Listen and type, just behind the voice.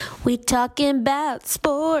We talking about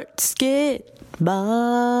sports, get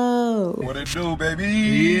ball. What it do, baby?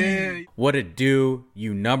 Yeah. What it do,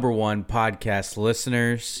 you number one podcast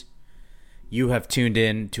listeners? You have tuned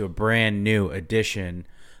in to a brand new edition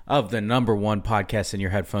of the number one podcast in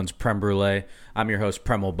your headphones, Prem Brulee. I'm your host,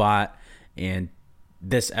 Premel Bot, and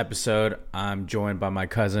this episode, I'm joined by my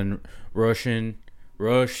cousin, Roshan.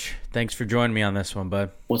 Rosh, thanks for joining me on this one,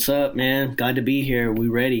 bud. What's up, man? Glad to be here. We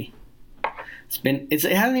ready. It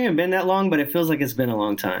hasn't even been that long, but it feels like it's been a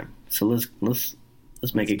long time. So let's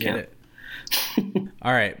make it count.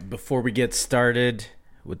 All right, before we get started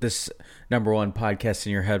with this number one podcast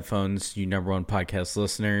in your headphones, you number one podcast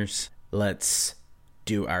listeners, let's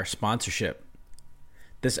do our sponsorship.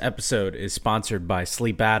 This episode is sponsored by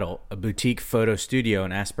Sleep Battle, a boutique photo studio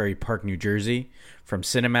in Asbury Park, New Jersey. From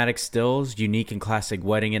cinematic stills, unique and classic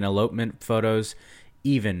wedding and elopement photos,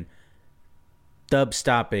 even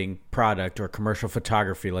thub-stopping product or commercial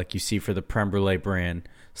photography like you see for the Prem Brulee brand,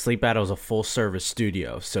 Sleep Battle is a full-service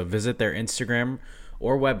studio. So visit their Instagram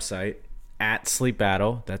or website at Sleep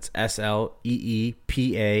Battle, that's SLEEPATTLE,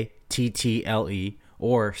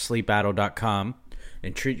 or sleepbattle.com,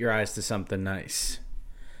 and treat your eyes to something nice.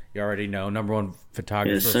 You already know, number one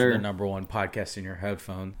photographer yes, for the number one podcast in your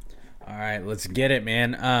headphone. All right, let's get it,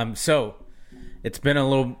 man. So it's been a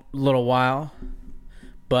little while,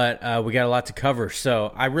 but we got a lot to cover.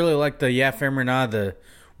 So I really like the Yeah Fam or Nah, the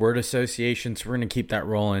word association, so we're going to keep that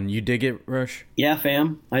rolling. You dig it, Rush? Yeah,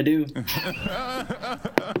 fam, I do.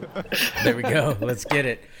 There we go. Let's get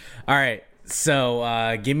it. All right,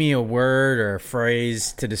 so give me a word or a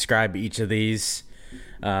phrase to describe each of these.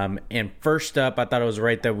 And first up, I thought it was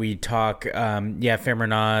right that we talk, Yeah Fam or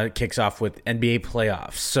Nah kicks off with NBA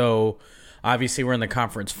playoffs. So obviously we're in the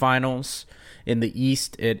conference finals. In the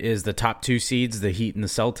East, it is the top two seeds, the Heat and the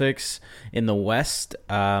Celtics. In the West,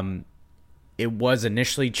 it was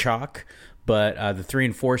initially chalk, but the 3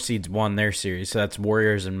 and 4 seeds won their series. So that's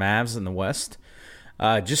Warriors and Mavs in the West.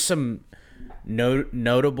 Just some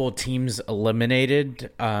notable teams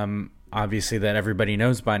eliminated, obviously that everybody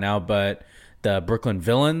knows by now, but the Brooklyn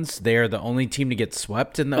Villains, they are the only team to get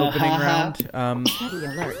swept in the opening round. Petty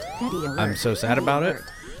alert. I'm so sad about it,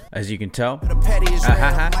 as you can tell.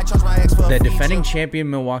 The defending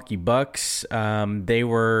champion Milwaukee Bucks, they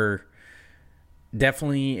were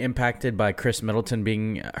definitely impacted by Chris Middleton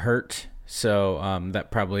being hurt, so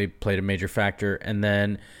that probably played a major factor. And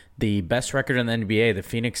then the best record in the NBA, the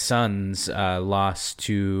Phoenix Suns, lost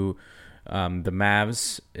to the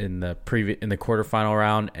Mavs in the quarterfinal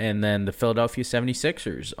round, and then the Philadelphia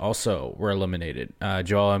 76ers also were eliminated.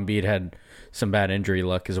 Joel Embiid had some bad injury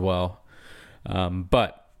luck as well.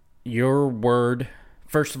 But your word,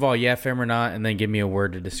 first of all, yeah, fam or not, and then give me a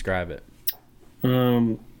word to describe it.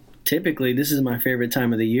 Typically, this is my favorite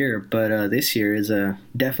time of the year, but this year is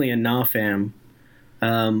definitely a nah fam.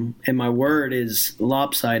 And my word is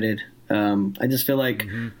lopsided. I just feel like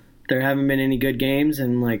there haven't been any good games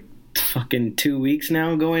in like fucking 2 weeks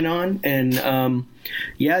now going on. And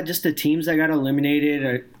just the teams that got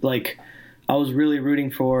eliminated, I was really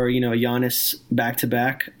rooting for, Giannis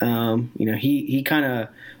back-to-back. He kind of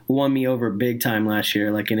won me over big time last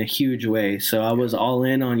year, like in a huge way. So I was all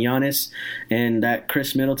in on Giannis, and that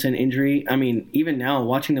Chris Middleton injury. I mean, even now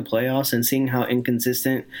watching the playoffs and seeing how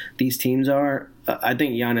inconsistent these teams are, I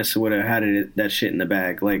think Giannis would have had that shit in the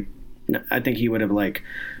bag. Like, I think he would have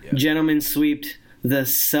gentleman sweeped the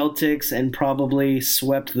Celtics and probably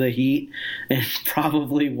swept the Heat and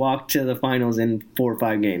probably walked to the finals in 4 or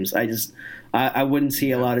 5 games. I wouldn't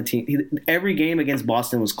see a lot of teams. Every game against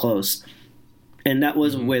Boston was close, and that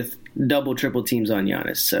was with double, triple teams on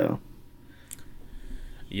Giannis. So,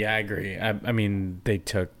 yeah, I agree. I mean, they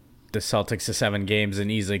took the Celtics to 7 games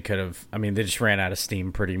and easily could have. I mean, they just ran out of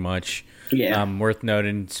steam pretty much. Yeah. Worth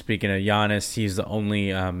noting, speaking of Giannis, he's the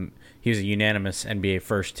only. He was a unanimous NBA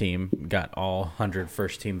first team, got all 100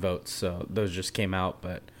 first team votes. So those just came out,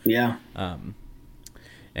 but yeah.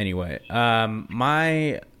 Anyway,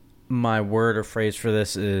 my word or phrase for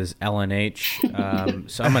this is LNH.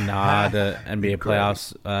 So I'm a nah to NBA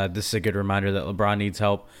playoffs. This is a good reminder that LeBron needs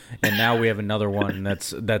help, and now we have another one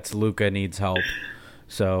that's Luka needs help.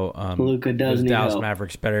 So Luka does need Dallas help.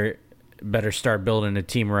 Mavericks better start building a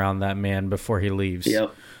team around that man before he leaves.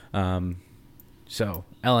 Yep. So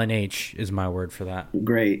LNH is my word for that.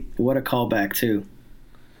 Great. What a callback too.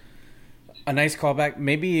 A nice callback.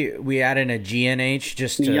 Maybe we add in a GNH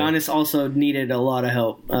just to... Giannis also needed a lot of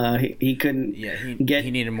help. He couldn't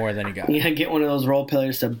he needed more than he got. Yeah, get one of those role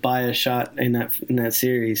players to buy a shot in that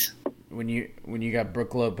series. When you got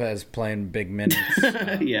Brook Lopez playing big minutes.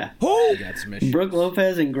 Yeah. You got some issues. Brook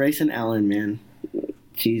Lopez and Grayson Allen, man.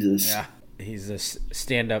 Jesus. Yeah. He's a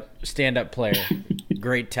stand-up player.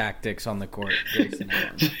 Great tactics on the court. Grayson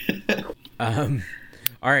Allen.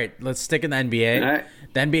 All right, let's stick in the NBA. All right.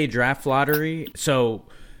 The NBA draft lottery. So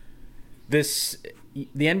the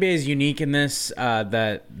NBA is unique in this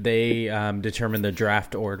that they determine the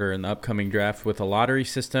draft order in the upcoming draft with a lottery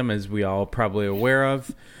system, as we all probably aware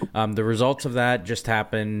of. The results of that just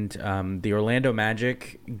happened. The Orlando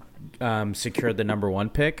Magic secured the number 1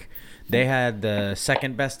 pick. They had the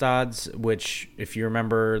second best odds, which, if you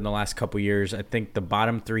remember in the last couple years, I think the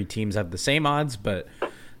bottom 3 teams have the same odds, but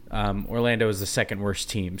Orlando is the second worst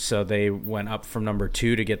team. So they went up from number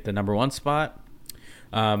 2 to get the number 1 spot.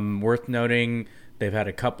 Worth noting, they've had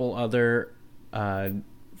a couple other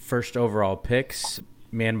first overall picks.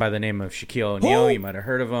 Man by the name of Shaquille O'Neal, you might have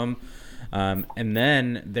heard of him. And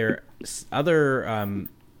then their other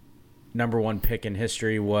number 1 pick in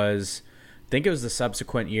history was, I think it was the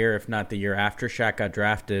subsequent year, if not the year after Shaq got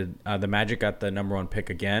drafted. The Magic got the number 1 pick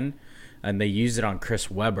again, and they used it on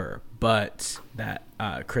Chris Webber. But that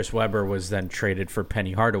Chris Webber was then traded for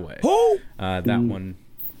Penny Hardaway. That one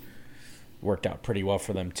worked out pretty well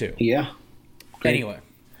for them too. Yeah. Anyway,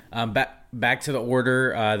 back to the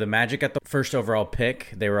order. The Magic got the first overall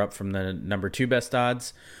pick. They were up from the number 2 best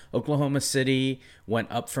odds. Oklahoma City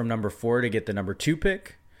went up from number 4 to get the number 2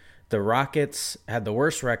 pick. The Rockets had the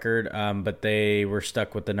worst record, but they were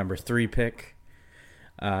stuck with the number 3 pick.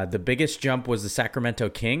 The biggest jump was the Sacramento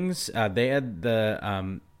Kings.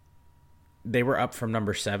 They were up from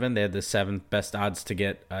number 7. They had the 7th best odds to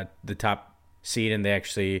get the top seed, and they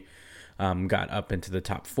actually got up into the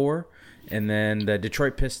top 4. And then the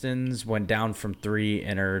Detroit Pistons went down from 3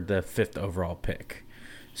 and are the 5th overall pick.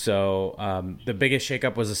 So the biggest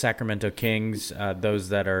shakeup was the Sacramento Kings. Those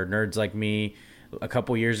that are nerds like me, a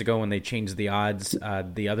couple years ago when they changed the odds,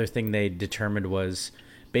 the other thing they determined was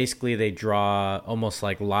basically they draw almost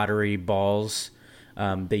like lottery balls.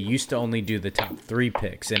 They used to only do the top 3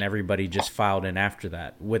 picks, and everybody just filed in after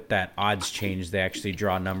that. With that odds change, they actually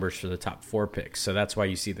draw numbers for the top 4 picks. So that's why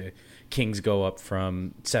you see the Kings go up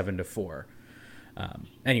from 7 to 4.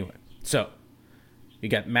 Anyway, so you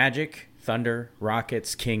got Magic, Thunder,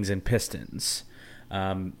 Rockets, Kings, and Pistons.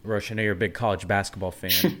 Roche, I know you're a big college basketball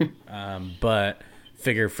fan, but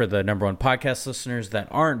figure for the number 1 podcast listeners that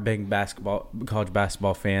aren't big college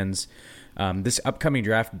basketball fans, this upcoming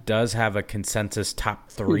draft does have a consensus top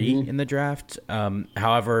 3 in the draft.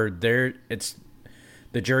 However,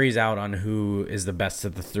 the jury's out on who is the best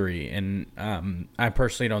of the 3, and I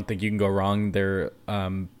personally don't think you can go wrong. They're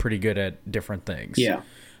pretty good at different things. Yeah.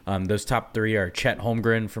 Those top 3 are Chet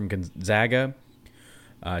Holmgren from Gonzaga,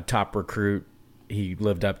 top recruit. He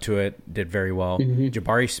lived up to it, did very well.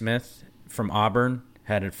 Jabari Smith from Auburn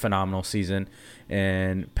had a phenomenal season.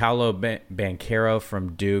 And Paolo Banchero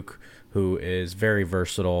from Duke, who is very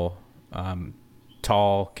versatile,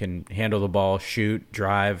 tall, can handle the ball, shoot,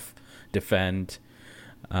 drive, defend.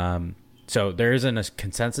 So there isn't a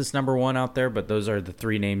consensus number 1 out there, but those are the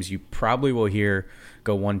 3 names you probably will hear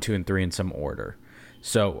go 1, 2, and 3 in some order.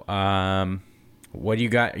 So, what do you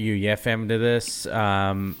got? You fam to this?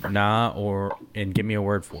 And give me a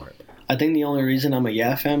word for it. I think the only reason I'm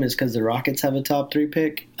a fam is because the Rockets have a top 3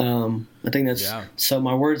 pick. I think that's so.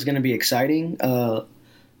 My word's going to be exciting.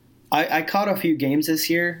 I caught a few games this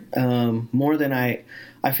year, more than I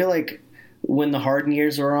feel like when the Harden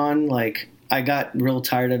years were on, like I got real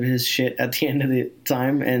tired of his shit at the end of the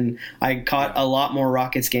time, and I caught a lot more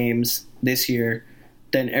Rockets games this year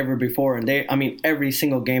than ever before. And every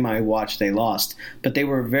single game I watched, they lost, but they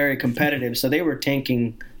were very competitive. So they were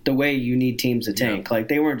tanking the way you need teams to tank. Like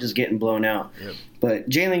they weren't just getting blown out. But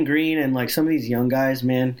Jalen Green and like some of these young guys,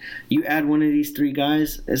 man, you add one of these 3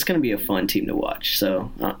 guys, it's going to be a fun team to watch.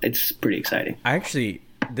 So it's pretty exciting.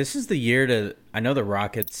 This is the year I know the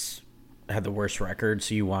Rockets had the worst record,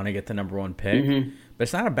 so you want to get the number 1 pick. But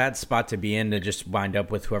it's not a bad spot to be in to just wind up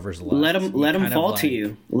with whoever's left. Let them fall to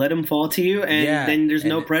you. Let them fall to you, and then there's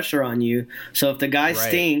no pressure on you. So if the guy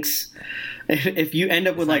stinks, if you end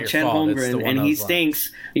up with like Chet Holmgren and he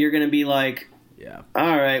stinks, you're going to be like,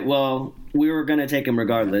 all right, well, we were going to take him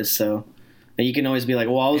regardless. So and you can always be like,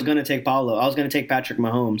 well, I was going to take Paolo. I was going to take Patrick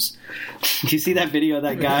Mahomes. Did you see that video of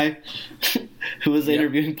that guy who was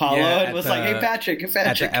interviewing Paolo and was like, hey, Patrick.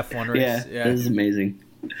 At the F1 race. Yeah, it was amazing.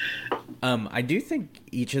 I do think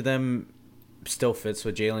each of them still fits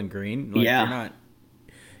with Jalen Green. Like,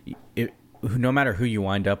 no matter who you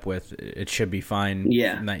wind up with, it should be fine.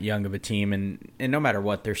 In that young of a team, and no matter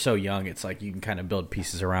what, they're so young. It's like you can kind of build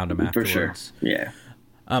pieces around them afterwards. For sure. Yeah.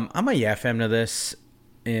 I'm a fam to this,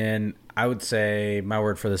 and I would say my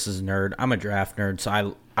word for this is nerd. I'm a draft nerd,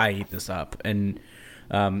 so I eat this up. And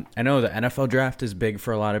I know the NFL draft is big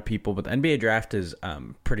for a lot of people, but the NBA draft is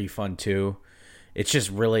pretty fun too. It's just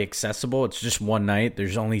really accessible. It's just one night.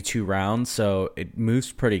 There's only 2 rounds, so it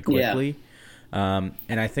moves pretty quickly. Yeah.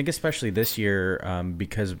 And I think especially this year,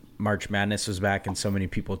 because March Madness was back and so many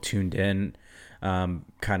people tuned in,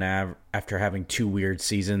 kind of after having 2 weird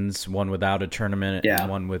seasons, one without a tournament and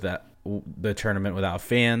one with the tournament without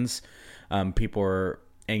fans. People are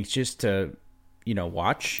anxious to,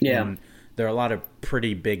 watch. Yeah. And there are a lot of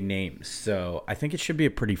pretty big names. So I think it should be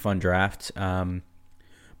a pretty fun draft.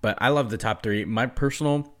 But I love the top 3. My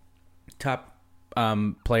personal top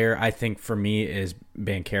player, I think, for me is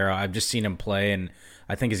Banchero. I've just seen him play, and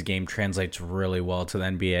I think his game translates really well to the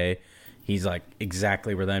NBA. He's like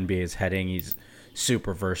exactly where the NBA is heading. He's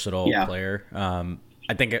super versatile player.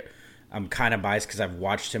 I think I'm kind of biased because I've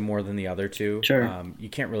watched him more than the other 2. Sure. You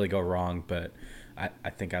can't really go wrong, but I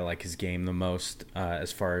think I like his game the most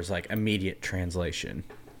as far as like immediate translation.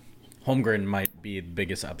 Holmgren might be the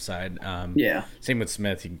biggest upside. Same with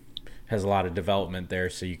Smith. He has a lot of development there,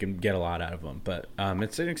 so you can get a lot out of him. But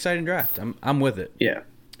it's an exciting draft. I'm with it. Yeah.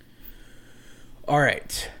 All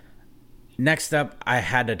right. Next up, I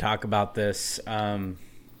had to talk about this.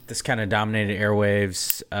 This kind of dominated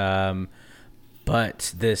airwaves.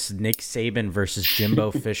 But this Nick Saban versus Jimbo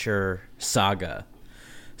Fisher saga.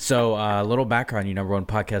 So a little background, you number one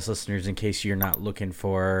podcast listeners, in case you're not looking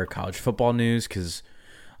for college football news, because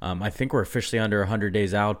I think we're officially under 100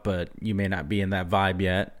 days out, but you may not be in that vibe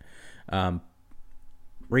yet.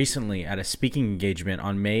 Recently, at a speaking engagement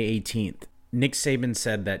on May 18th, Nick Saban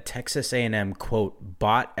said that Texas A&M, quote,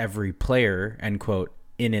 bought every player, end quote,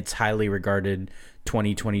 in its highly regarded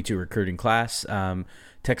 2022 recruiting class.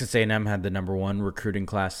 Texas A&M had the number 1 recruiting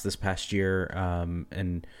class this past year,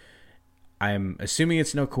 and I'm assuming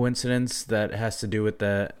it's no coincidence that it has to do with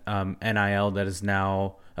the NIL that is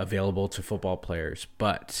now available to football players.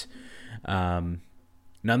 But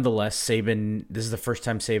nonetheless, Saban, this is the first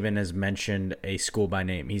time Saban has mentioned a school by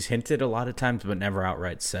name. He's hinted a lot of times, but never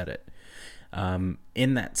outright said it.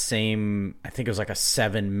 In that same, I think it was like a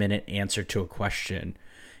 7-minute answer to a question,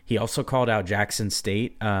 he also called out Jackson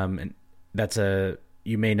State. And that's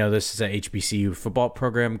you may know this is a HBCU football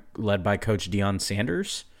program led by Coach Deion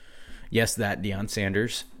Sanders. Yes, that Deion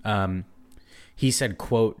Sanders. He said,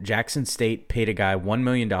 quote, Jackson State paid a guy $1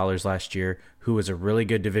 million last year who was a really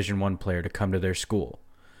good Division I player to come to their school.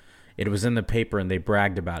 It was in the paper and they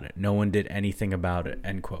bragged about it. No one did anything about it,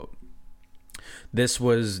 end quote. This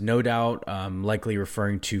was no doubt likely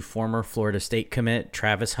referring to former Florida State commit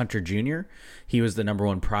Travis Hunter Jr. He was the number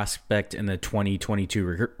 1 prospect in the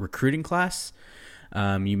 2022 recruiting class.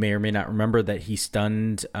 You may or may not remember that he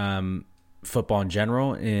stunned football in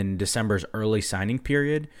general in December's early signing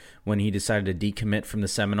period when he decided to decommit from the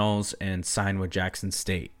Seminoles and sign with Jackson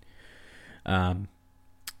State.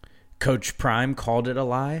 Coach Prime called it a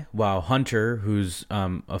lie, while Hunter, who's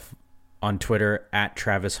on Twitter at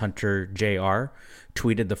Travis Hunter Jr.,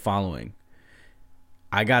 tweeted the following: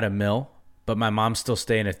 I got $1 million, but my mom's still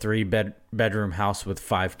staying in a 3-bedroom house with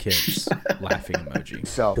 5 kids. Laughing emoji.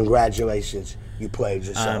 So congratulations, you played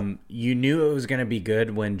yourself. You knew it was going to be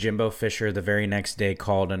good when Jimbo Fisher the very next day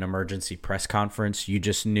called an emergency press conference. You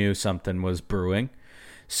just knew something was brewing.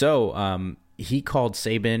 So he called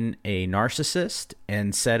Saban a narcissist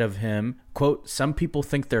and said of him, quote, some people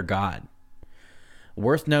think they're God.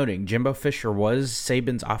 Worth noting, Jimbo Fisher was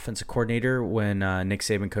Saban's offensive coordinator when Nick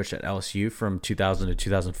Saban coached at LSU from 2000 to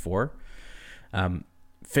 2004.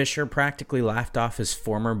 Fisher practically laughed off his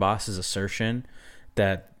former boss's assertion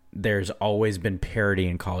that there's always been parity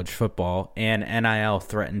in college football, and NIL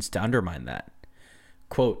threatens to undermine that.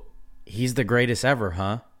 Quote, he's the greatest ever,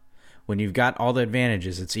 huh? When you've got all the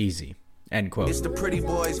advantages, it's easy. End quote. It's the pretty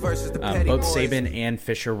boys versus the petty both boys. Saban and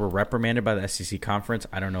Fisher were reprimanded by the SEC conference.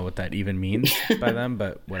 I don't know what that even means by them,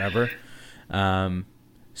 but whatever.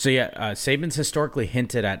 Saban's historically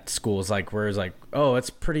hinted at schools where it's like, oh, it's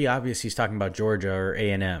pretty obvious he's talking about Georgia or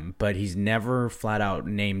A&M, but he's never flat out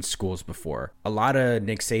named schools before. A lot of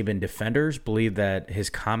Nick Saban defenders believe that his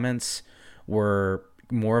comments were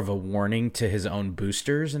more of a warning to his own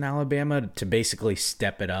boosters in Alabama to basically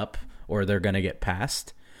step it up or they're going to get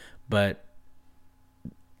passed. But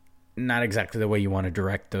not exactly the way you want to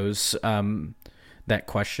direct those that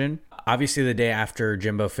question. Obviously, the day after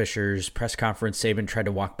Jimbo Fisher's press conference, Saban tried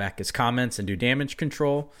to walk back his comments and do damage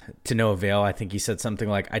control to no avail. I think he said something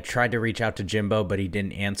like, I tried to reach out to Jimbo, but he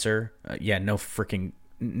didn't answer. No freaking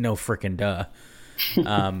duh.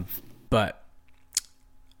 But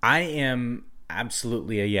I am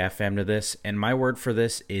absolutely a yeah fam to this, and my word for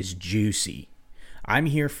this is juicy. I'm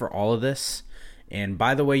here for all of this. And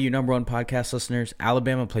by the way, you number one podcast listeners,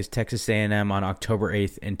 Alabama plays Texas A&M on October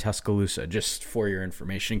 8th in Tuscaloosa, just for your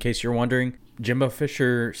information, in case you're wondering. Jimbo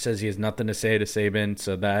Fisher says he has nothing to say to Saban,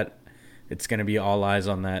 so that it's going to be all eyes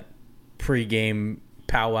on that pregame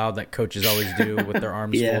powwow that coaches always do with their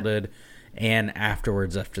arms folded, and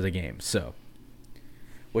afterwards after the game. So,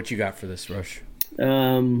 what you got for this, Rush?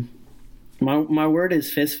 My word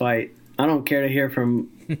is fist fight. I don't care to hear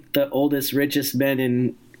from the oldest, richest men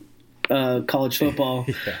in college football.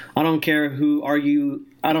 I don't care who argue.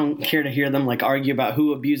 I don't care to hear them argue about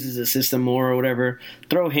who abuses the system more or whatever.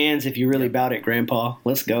 Throw hands if you really bout it, Grandpa.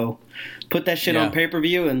 Let's go. Put that shit on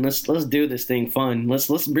pay-per-view and let's do this thing fun.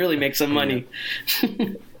 Let's really make some money.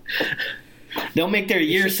 They'll make their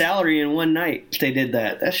year's salary in one night if they did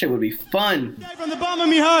that. That shit would be fun. From the bottom of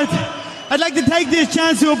my heart, I'd like to take this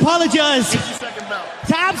chance to apologize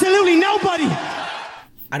to absolutely nobody.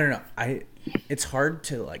 I don't know. It's hard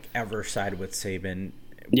to ever side with Saban.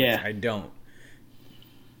 I don't.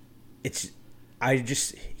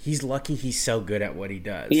 He's lucky he's so good at what he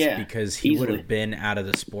does. Yeah, because he would have been out of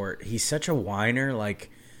the sport. He's such a whiner.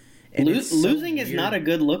 Losing is not a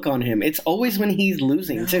good look on him. It's always when he's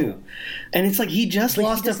losing too, and it's he just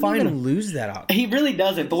lost a final. He doesn't even lose that often. He really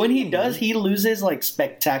doesn't. But when he does, he loses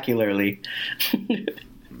spectacularly.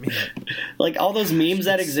 All those memes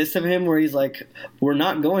that exist of him where he's we're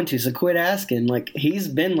not going to, so quit asking. He's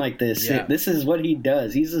been like this. Yeah. This is what he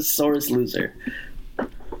does. He's a sorest loser.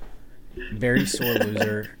 Very sore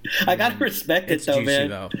loser. I gotta respect it though, man.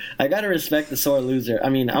 Though. I gotta respect the sore loser. I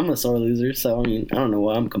mean, I'm a sore loser, so I don't know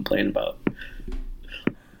what I'm complaining about.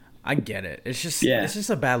 I get it. It's just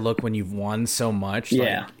a bad look when you've won so much.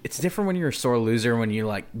 It's different when you're a sore loser when you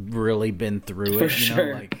really been through it. For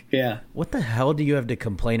sure. What the hell do you have to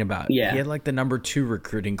complain about? Yeah. He had the number 2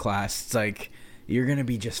 recruiting class. It's you're gonna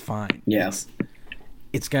be just fine. Yeah.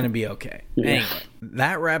 It's gonna be okay. Yeah. Anyway,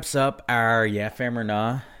 that wraps up our fam or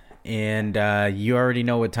nah. And you already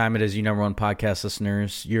know what time it is, you number one podcast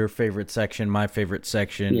listeners. Your favorite section, my favorite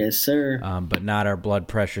section. Yes, sir. But not our blood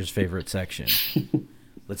pressure's favorite section.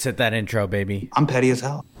 Let's hit that intro, baby. I'm petty as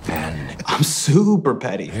hell. And I'm super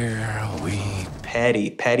petty. Here we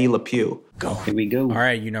Petty Le Pew. Go. Here we go. All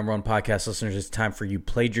right, you number one podcast listeners, it's time for You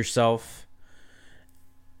Played Yourself.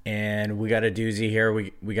 And we got a doozy here.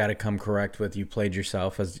 We got to come correct with You Played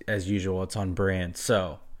Yourself. As usual, it's on brand.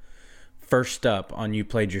 So, first up on You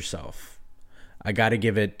Played Yourself, I got to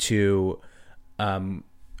give it to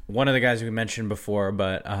one of the guys we mentioned before,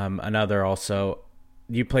 but another also.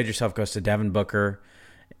 You Played Yourself goes to Devin Booker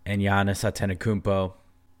and Giannis Antetokounmpo.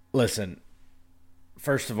 Listen,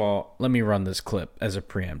 first of all, let me run this clip as a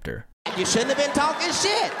preempter. You shouldn't have been talking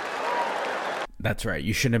shit. That's right.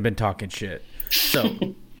 You shouldn't have been talking shit.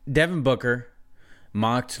 So, Devin Booker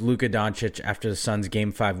mocked Luka Doncic after the Suns'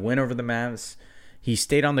 Game 5 win over the Mavs. He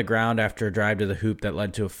stayed on the ground after a drive to the hoop that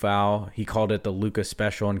led to a foul. He called it the Luka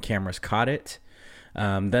special, and cameras caught it.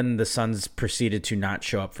 Then the Suns proceeded to not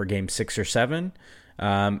show up for Game 6 or 7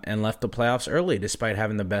 and left the playoffs early despite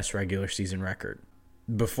having the best regular season record.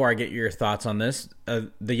 Before I get your thoughts on this,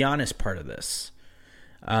 the Giannis part of this.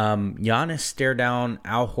 Giannis stared down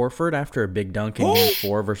Al Horford after a big dunk in Game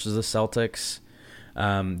 4 versus the Celtics.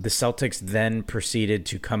 The Celtics then proceeded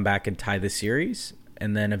to come back and tie the series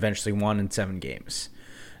and then eventually won in 7 games.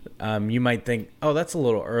 You might think, oh, that's a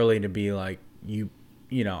little early to be on You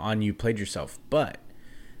Played Yourself. But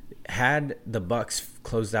had the Bucks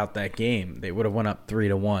closed out that game, they would have won up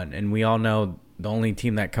 3-1. And we all know the only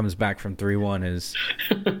team that comes back from 3-1 is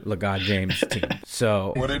LeBron James' team.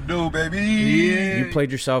 So what it do, baby? You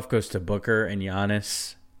Played Yourself goes to Booker and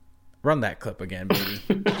Giannis. Run that clip again, baby.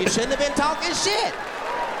 You shouldn't have been talking shit.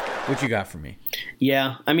 What you got for me?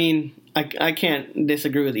 Yeah, I mean, I can't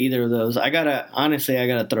disagree with either of those. I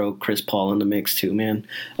gotta throw Chris Paul in the mix too, man.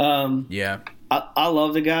 Yeah. I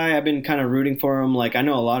love the guy. I've been kind of rooting for him. I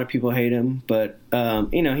know a lot of people hate him, but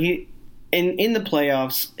he in the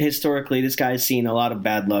playoffs historically, this guy's seen a lot of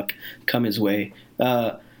bad luck come his way.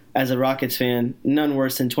 As a Rockets fan, none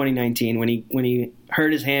worse than 2019 when he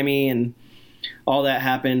hurt his hammy and all that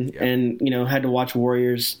happened, and had to watch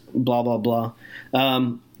Warriors, blah blah blah.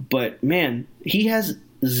 But man, he has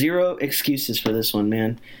zero excuses for this one,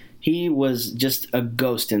 man. He was just a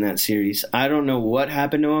ghost in that series. I don't know what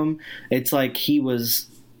happened to him. It's like he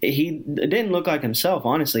didn't look like himself,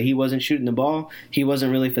 honestly. He wasn't shooting the ball. He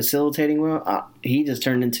wasn't really facilitating well. He just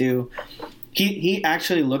turned into he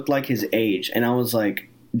actually looked like his age, and I was like,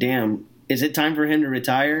 damn, is it time for him to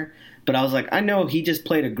retire? But I was like, I know he just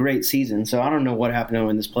played a great season, so I don't know what happened to him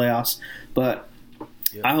in this playoffs, but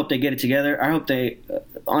I hope they get it together. I hope they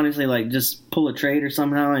honestly just pull a trade or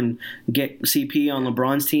somehow and get CP on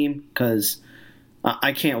LeBron's team, because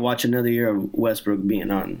I can't watch another year of Westbrook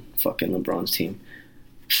being on fucking LeBron's team.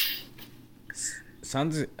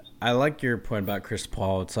 Sounds. I like your point about Chris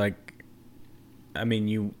Paul. It's like, I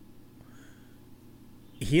mean,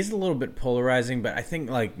 he's a little bit polarizing, but I think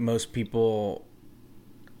like most people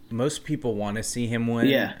want to see him win.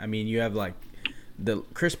 Yeah. I mean, you have like the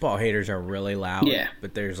Chris Paul haters are really loud. Yeah.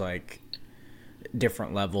 But there's like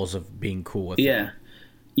different levels of being cool with Yeah. him.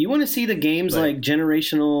 You want to see the games like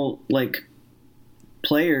generational like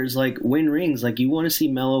players like win rings. Like you want to see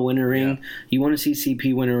Melo win a ring. Yeah. You want to see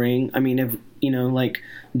CP win a ring. I mean, if like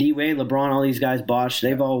D-Wade, LeBron, all these guys, Bosh,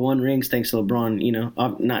 they've all won rings thanks to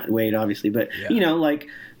LeBron. Not Wade, obviously, but like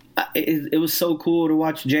it was so cool to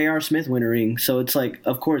watch J.R. Smith win a ring. So it's like,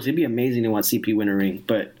 of course, it'd be amazing to watch CP win a ring.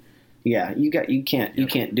 But yeah, you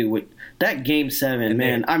can't do what that Game 7,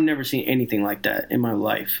 man. I've never seen anything like that in my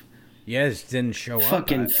life. Yeah, it didn't show up.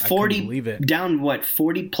 Fucking 40 I couldn't believe it. Down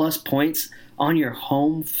 40 plus points on your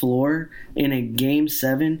home floor in a Game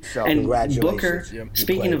 7. So, and congratulations. Booker, Yep.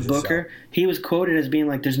 speaking You of played Booker, yourself. he was quoted as being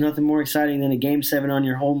like, "There's nothing more exciting than a Game 7 on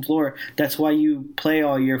your home floor. That's why you play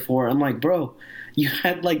all year for." I'm like, bro, you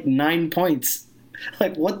had like 9 points.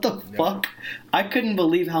 Like, what the fuck? I couldn't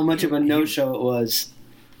believe how much of a no-show it was.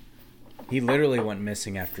 He literally went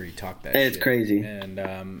missing after he talked that It's shit. crazy.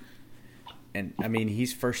 And I mean,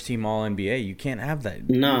 he's first team All NBA. You can't have that.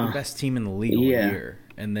 No. You're the best team in the league all Yeah. year,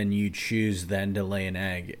 and then you choose then to lay an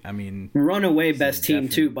egg. I mean, Runaway best team,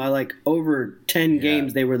 definite- too. By like over 10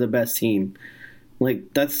 games, they were the best team.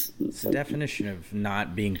 Like, that's... it's the definition of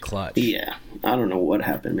not being clutch. Yeah. I don't know what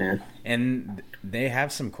happened, man. And they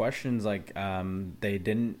have some questions like they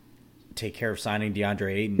didn't take care of signing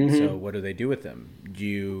DeAndre Ayton. Mm-hmm. So what do they do with him? Do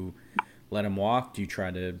you let him walk? Do you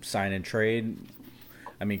try to sign and trade?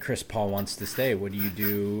 I mean, Chris Paul wants to stay. What do you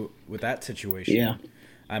do with that situation? Yeah.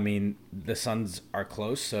 I mean, the Suns are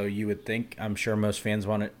close, so you would think, I'm sure most fans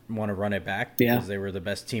want to run it back because Yeah. they were the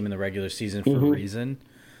best team in the regular season for a reason.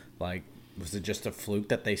 Like, was it just a fluke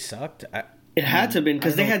that they sucked? It had to have been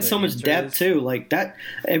because I they don't know had what so the much answer depth is. too. Like that,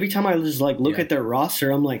 every time I just like look Yeah. at their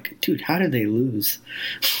roster, I'm like, dude, how did they lose?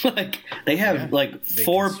 Like they have like They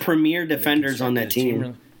four construct- premier defenders on that constructed a team.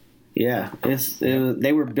 really- Yeah,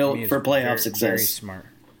 they were built I mean, for it's playoff very success. smart.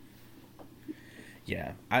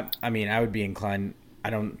 Yeah, I mean, I would be inclined. I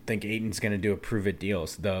don't think Aiton's going to do a prove it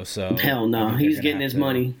deals though. So Hell I no, think they're he's gonna getting have his to-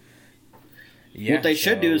 money. Yeah, What they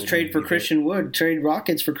should do is so trade for maybe Christian Wood. Trade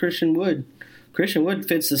Rockets for Christian Wood. Christian Wood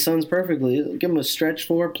fits the Suns perfectly. Give him a stretch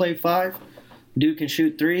 4, play 5. Dude can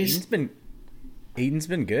shoot threes. Aiton's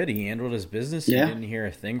been good. He handled his business. Yeah. You didn't hear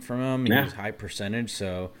a thing from him. He Yeah. was high percentage.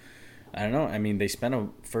 So I don't know. I mean, they spent a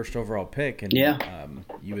first overall pick, and Yeah.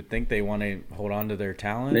 you would think they want to hold on to their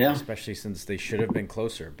talent, Yeah. especially since they should have been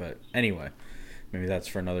closer. But anyway, maybe that's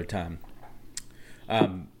for another time.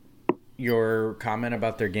 Your comment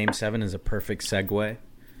about their Game 7 is a perfect segue.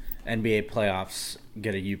 NBA playoffs,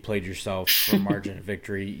 get a you played yourself for margin of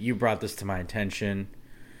victory. You brought this to my attention.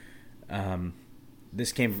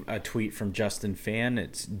 This came from a tweet from Justin Fan.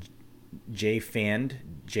 It's JFanned,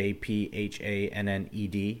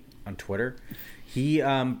 JPHANNED on Twitter. He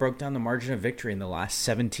broke down the margin of victory in the last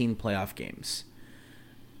 17 playoff games.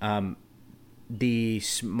 The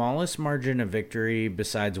smallest margin of victory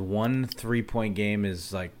besides one 3-point game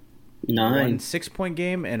is like 9. one 6-point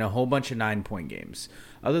game and a whole bunch of 9-point games.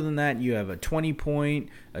 Other than that, you have a 20-point,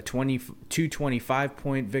 two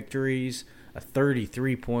 25-point victories, a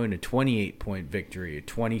 33-point, a 28-point victory, a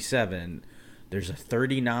 27. There's a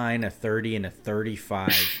 39, a 30, and a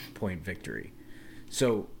 35-point victory.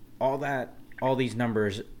 So all these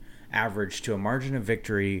numbers average to a margin of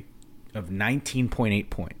victory of 19.8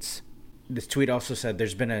 points. This tweet also said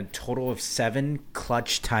there's been a total of 7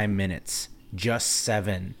 clutch time minutes, just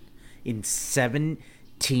 7, in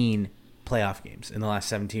 17 playoff games, in the last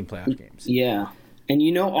 17 playoff games. Yeah.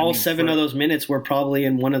 And all mean, 7 of those minutes were probably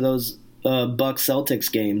in one of those Bucks Celtics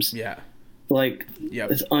games. Yeah. Like,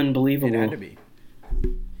 Yep. it's unbelievable. It had to be.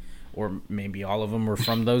 Or maybe all of them were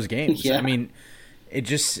from those games. Yeah. I mean, it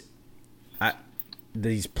just...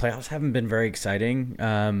 these playoffs haven't been very exciting,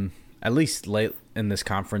 at least late in this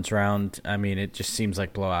conference round. I mean, it just seems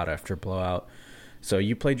like blowout after blowout. So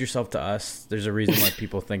you played yourself to us. There's a reason why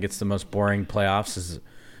people think it's the most boring playoffs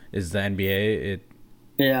is the NBA.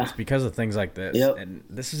 Yeah. It's because of things like this. Yep. And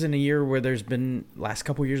this is in a year where last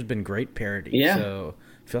couple years been great parity. Yeah. So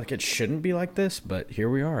I feel like it shouldn't be like this, but here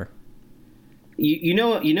we are. You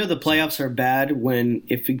know the playoffs are bad when,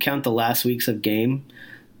 if you count the last weeks of game,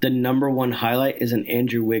 the number one highlight is an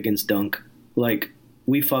Andrew Wiggins dunk. Like,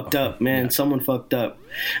 we fucked up, man. yeah. Someone fucked up.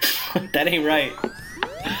 That ain't right.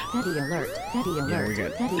 Petty alert. Petty alert. we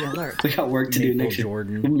got- Petty alert. We got work to do Maple next year.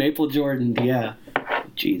 Jordan. Maple Jordan, yeah.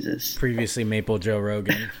 Jesus. Previously Maple Joe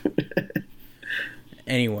Rogan.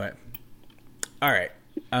 Anyway. All right.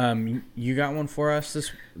 You got one for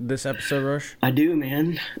us this episode, Rush? I do,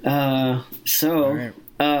 man. The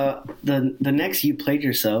next You Played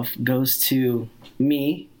Yourself goes to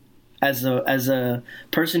me as a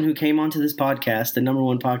person who came onto this podcast, the number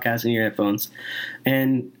one podcast in your headphones,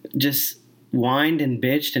 and just whined and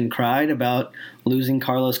bitched and cried about losing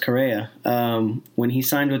Carlos Correa. When he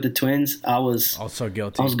signed with the Twins, I was also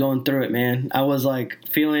guilty. I was going through it, man. I was like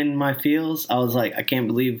feeling my feels. I was like, I can't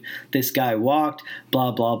believe this guy walked,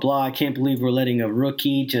 blah, blah, blah. I can't believe we're letting a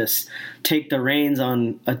rookie just take the reins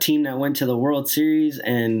on a team that went to the World Series.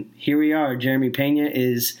 And here we are. Jeremy Pena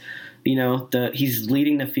is, he's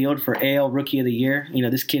leading the field for AL Rookie of the Year.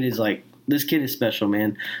 This kid is special,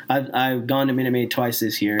 man. I've gone to Minute Maid twice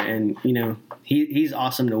this year, and he's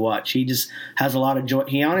awesome to watch. He just has a lot of joy.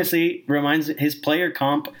 He honestly reminds his player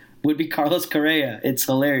comp would be Carlos Correa. It's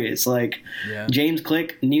hilarious. James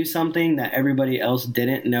Click knew something that everybody else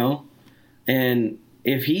didn't know, and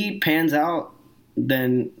if he pans out,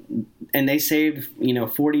 and they saved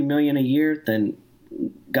 $40 million a year, then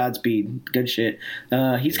Godspeed. Good shit.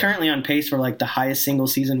 He's currently on pace for the highest single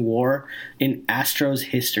season WAR in Astros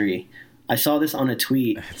history. I saw this on a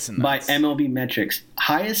tweet by MLB Metrics.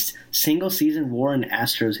 Highest single season WAR in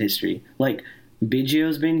Astros history.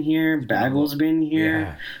 Biggio's been here, Bagel's been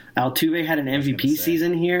here, Altuve had an MVP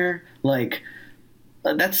season here.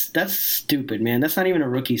 That's stupid, man. That's not even a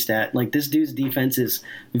rookie stat. This dude's defense is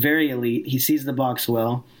very elite. He sees the box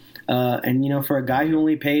well. And for a guy who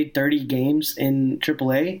only played 30 games in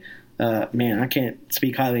AAA, man, I can't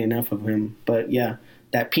speak highly enough of him. But yeah.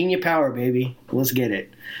 That Pena power, baby. Let's get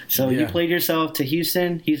it. So You played yourself to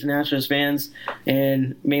Houston Astros fans,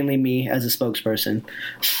 and mainly me as a spokesperson.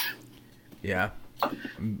 Yeah.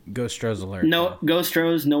 Go Stros alert. No, go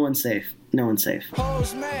Stros. No one's safe. No one's safe. No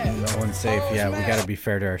one's safe. Yeah, we got to be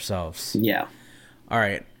fair to ourselves. Yeah. All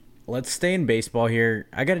right. Let's stay in baseball here.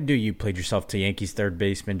 I got to do You Played Yourself to Yankees third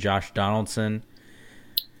baseman Josh Donaldson.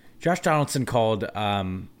 Josh Donaldson called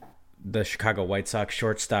the Chicago White Sox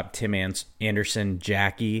shortstop Tim Anderson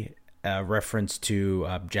Jackie, reference to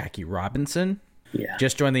Jackie Robinson. Yeah.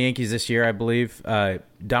 Just joined the Yankees this year, I believe.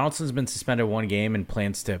 Donaldson's been suspended one game and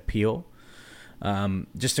plans to appeal.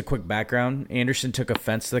 Just a quick background. Anderson took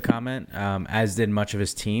offense to the comment, as did much of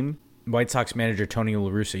his team. White Sox manager Tony La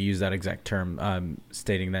Russa used that exact term,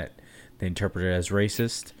 stating that they interpreted it as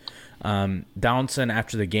racist. Donaldson,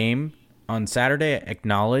 after the game on Saturday,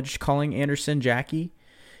 acknowledged calling Anderson Jackie.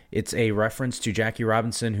 It's a reference to Jackie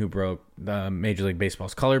Robinson, who broke the Major League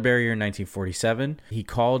Baseball's color barrier in 1947. He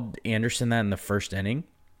called Anderson that in the first inning.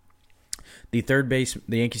 The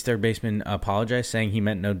Yankees third baseman apologized, saying he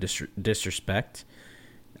meant no disrespect.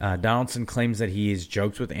 Donaldson claims that he has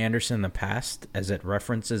joked with Anderson in the past, as it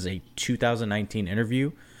references a 2019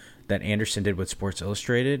 interview that Anderson did with Sports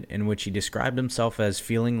Illustrated, in which he described himself as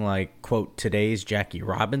feeling like, quote, today's Jackie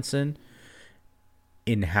Robinson,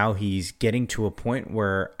 in how he's getting to a point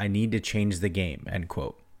where I need to change the game, end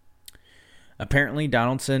quote. Apparently,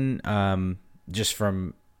 Donaldson, just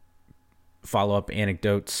from follow-up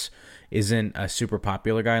anecdotes, isn't a super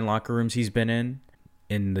popular guy in locker rooms he's been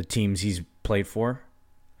in the teams he's played for.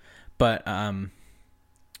 But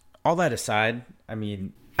all that aside, I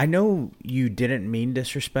mean, I know you didn't mean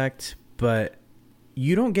disrespect, but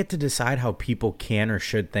you don't get to decide how people can or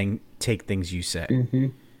should take things you say. Mm-hmm.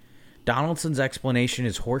 Donaldson's explanation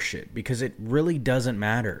is horseshit because it really doesn't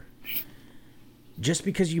matter. Just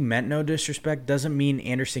because you meant no disrespect doesn't mean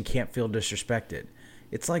Anderson can't feel disrespected.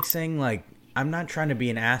 It's like saying, I'm not trying to be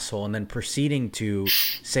an asshole and then proceeding to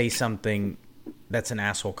say something that's an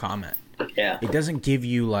asshole comment. Yeah. It doesn't give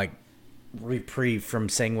you, reprieve from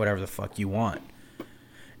saying whatever the fuck you want.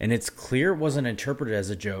 And it's clear it wasn't interpreted as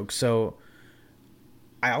a joke, so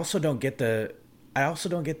I also don't get the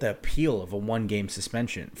appeal of a one-game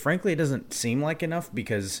suspension. Frankly, it doesn't seem like enough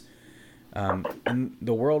because in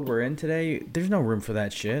the world we're in today, there's no room for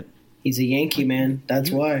that shit. He's a Yankee, man. That's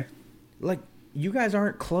why. You guys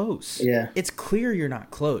aren't close. Yeah. It's clear you're not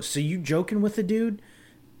close. So you joking with the dude,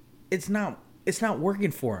 it's not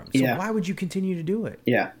working for him. So why would you continue to do it?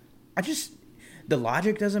 Yeah. The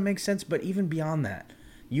logic doesn't make sense, but even beyond that,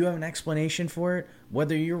 you have an explanation for it,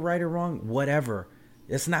 whether you're right or wrong, whatever.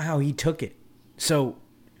 That's not how he took it. So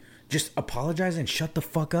just apologize and shut the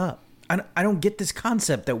fuck up. I don't get this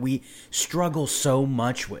concept that we struggle so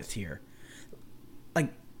much with here.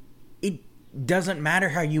 It doesn't matter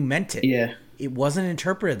how you meant it. Yeah. It wasn't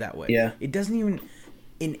interpreted that way. Yeah. It doesn't even,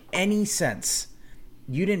 in any sense,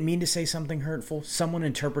 you didn't mean to say something hurtful. Someone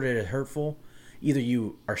interpreted it hurtful. Either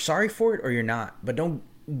you are sorry for it or you're not. But don't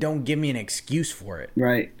don't give me an excuse for it.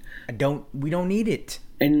 Right. We don't need it.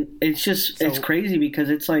 And it's just, it's crazy because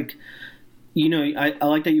it's like, you know, I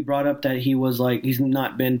like that you brought up that he was like, he's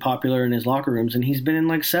not been popular in his locker rooms, and he's been in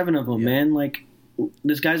like 7 of them, man. Like,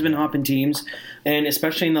 this guy's been hopping teams, and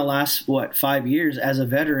especially in the last, 5 years as a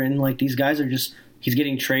veteran, like, these guys are just, he's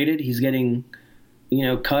getting traded, he's getting, you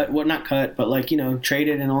know, cut, well, not cut, but like, you know,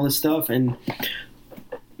 traded and all this stuff. And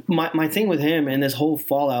my thing with him and this whole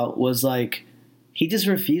fallout was like, he just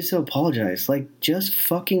refused to apologize. Like, just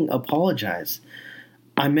fucking apologize.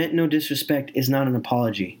 I meant no disrespect is not an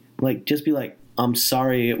apology. Like, just be like, I'm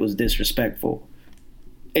sorry it was disrespectful.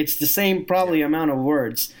 It's the same probably amount of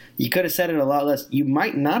words. You could have said it a lot less. You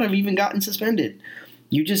might not have even gotten suspended.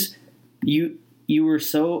 You just, you were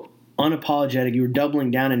so unapologetic. You were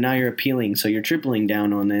doubling down, and now you're appealing. So you're tripling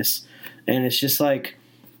down on this. And it's just like,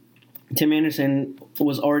 Tim Anderson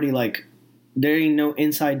was already like, there ain't no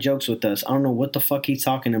inside jokes with us. I don't know what the fuck he's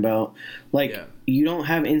talking about. Like, you don't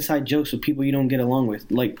have inside jokes with people you don't get along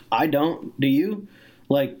with. Like, I don't. Do you?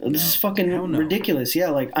 Like, this is fucking ridiculous. Yeah,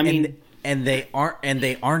 like, I mean, and they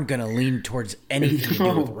aren't gonna lean towards anything to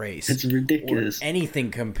do with race. It's ridiculous. Or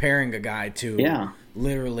anything comparing a guy to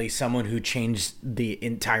literally someone who changed the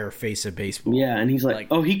entire face of baseball. Yeah, and he's like,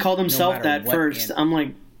 oh, he called himself that first. I'm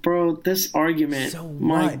like, bro, this argument. So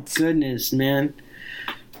my goodness, man.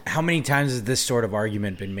 How many times has this sort of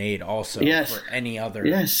argument been made? Also, for any other.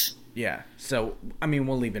 Yes. Yeah. So I mean,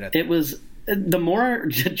 we'll leave it at that. It was. The more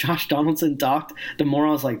Josh Donaldson talked, the more I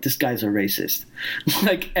was like, this guy's a racist.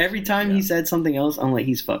 Like, every time he said something else, I'm like,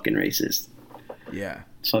 he's fucking racist. Yeah.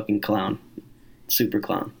 Fucking clown. Super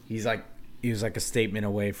clown. He was like a statement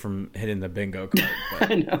away from hitting the bingo card.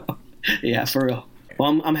 But. I know. Yeah, for real.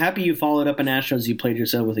 Well, I'm happy you followed up an Astros. You played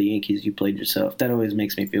yourself with the Yankees. You played yourself. That always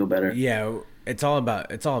makes me feel better. Yeah, it's all about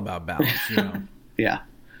balance, you know. Yeah.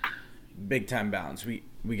 Big time balance. We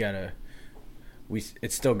gotta.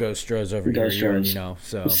 It still goes Stros over here, you know.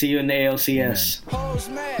 So we'll see you in the ALCS.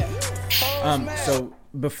 So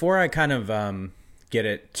before I kind of get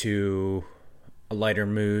it to a lighter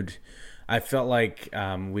mood, I felt like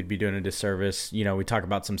we'd be doing a disservice. You know, we talk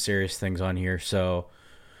about some serious things on here, so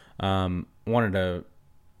wanted to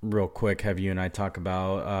real quick have you and I talk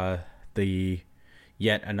about the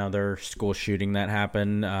yet another school shooting that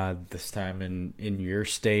happened this time in your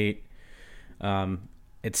state.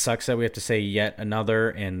 It sucks that we have to say yet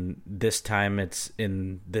another, and this time it's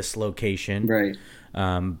in this location. Right.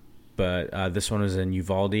 But this one was in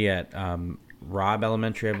Uvalde at Robb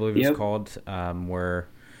Elementary, I believe it's called, where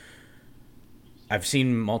I've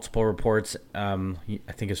seen multiple reports. I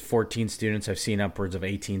think it's 14 students. I've seen upwards of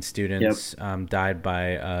 18 students died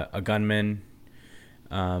by a gunman,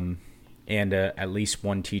 and at least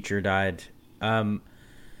one teacher died. You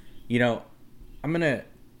know, I'm going to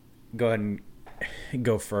go ahead and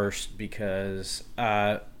go first because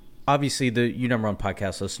obviously the number one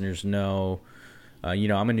podcast listeners know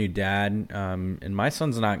I'm a new dad, and my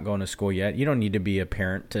son's not going to school yet. You don't need to be a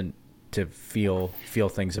parent to feel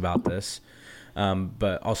things about this,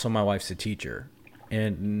 but also my wife's a teacher,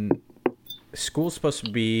 and school's supposed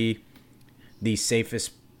to be the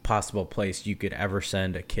safest possible place you could ever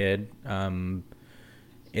send a kid.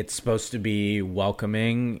 It's supposed to be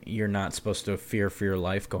welcoming. You're not supposed to fear for your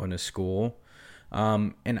life going to school.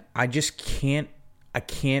 And I just can't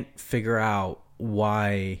figure out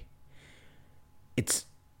why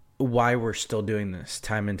we're still doing this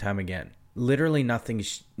time and time again. Literally nothing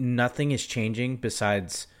is changing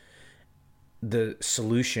besides the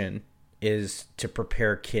solution is to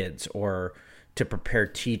prepare kids or to prepare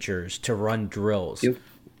teachers to run drills. Yep.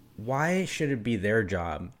 Why should it be their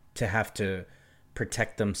job to have to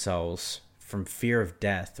protect themselves from fear of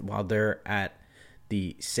death while they're at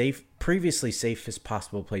the previously safest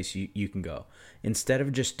possible place you can go, instead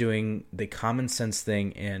of just doing the common sense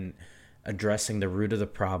thing and addressing the root of the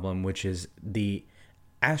problem, which is the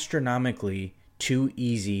astronomically too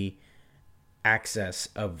easy access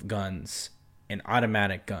of guns and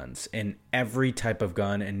automatic guns and every type of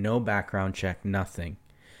gun and no background check, nothing.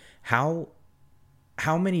 How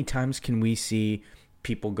many times can we see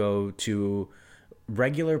people go to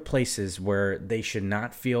regular places where they should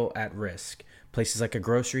not feel at risk? Places like a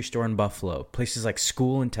grocery store in Buffalo, places like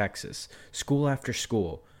school in Texas, school after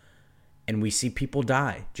school, and we see people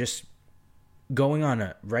die just going on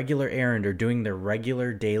a regular errand or doing their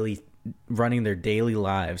regular running their daily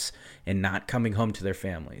lives and not coming home to their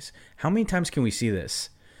families. How many times can we see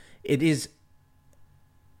this? It's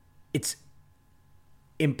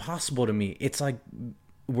impossible to me. It's like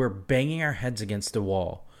we're banging our heads against the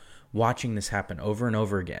wall watching this happen over and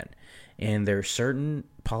over again. And there are certain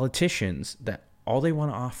politicians that all they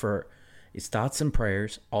want to offer is thoughts and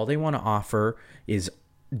prayers. All they want to offer is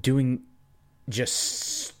doing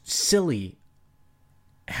just silly,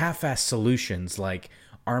 half-assed solutions like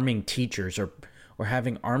arming teachers or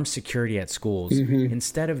having armed security at schools,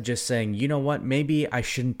 instead of just saying, you know what, maybe I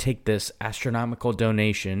shouldn't take this astronomical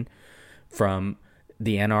donation from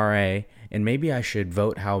the NRA, and maybe I should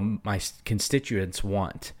vote how my constituents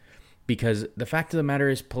want. Because the fact of the matter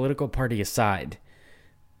is, political party aside,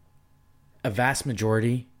 a vast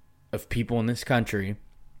majority of people in this country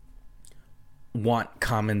want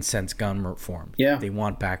common sense gun reform. Yeah. They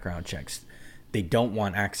want background checks. They don't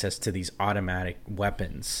want access to these automatic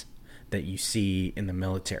weapons that you see in the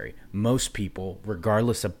military. Most people,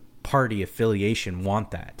 regardless of party affiliation,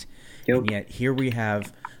 want that. Yep. And yet here we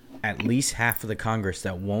have at least half of the Congress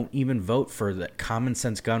that won't even vote for the common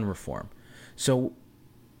sense gun reform. So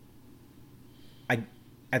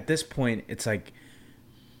at this point, it's like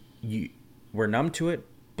we're numb to it,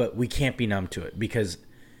 but we can't be numb to it because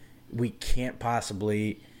we can't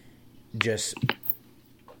possibly just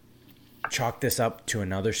chalk this up to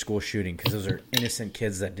another school shooting, because those are innocent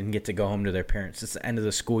kids that didn't get to go home to their parents. It's the end of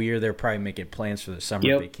the school year. They're probably making plans for their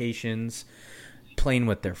summer vacations, playing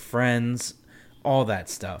with their friends, all that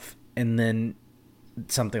stuff. And then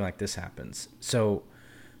something like this happens. So,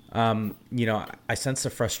 I sense the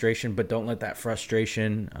frustration, but don't let that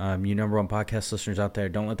frustration, you number one podcast listeners out there,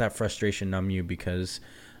 don't let that frustration numb you, because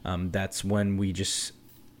that's when we just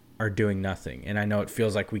are doing nothing. And I know it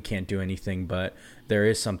feels like we can't do anything, but there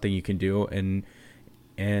is something you can do,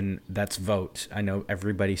 and that's vote. I know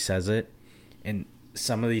everybody says it, and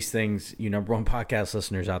some of these things, you number one podcast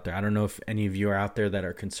listeners out there, I don't know if any of you are out there that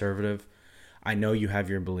are conservative. I know you have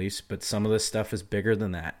your beliefs, but some of this stuff is bigger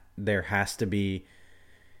than that. There has to be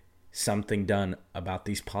something done about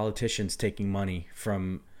these politicians taking money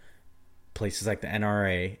from places like the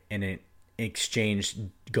NRA and in exchange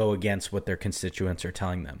go against what their constituents are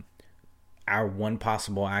telling them. Our one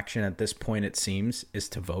possible action at this point, it seems, is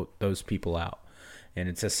to vote those people out. And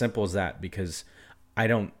it's as simple as that, because I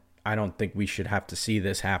don't think we should have to see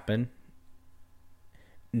this happen.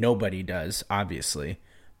 Nobody does, obviously,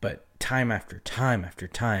 but time after time after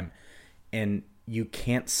time. And you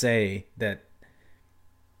can't say that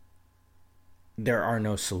there are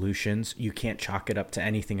no solutions. You can't chalk it up to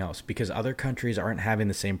anything else, because other countries aren't having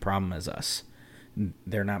the same problem as us.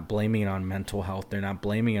 They're not blaming it on mental health. They're not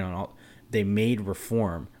blaming it on all. They made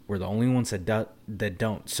reform. We're the only ones that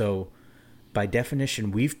don't. So by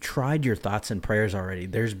definition, we've tried your thoughts and prayers already.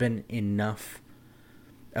 There's been enough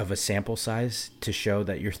of a sample size to show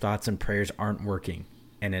that your thoughts and prayers aren't working,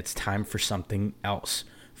 and it's time for something else.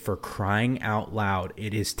 For crying out loud,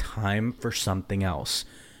 it is time for something else,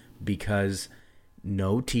 because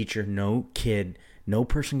no teacher, no kid, no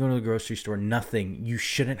person going to the grocery store, nothing. You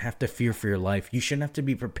shouldn't have to fear for your life. You shouldn't have to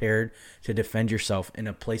be prepared to defend yourself in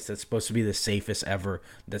a place that's supposed to be the safest ever,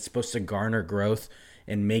 that's supposed to garner growth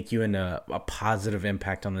and make you into a positive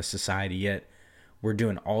impact on the society. Yet we're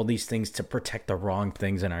doing all these things to protect the wrong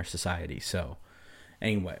things in our society. So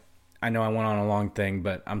anyway, I know I went on a long thing,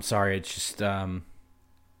 but I'm sorry. It's just, I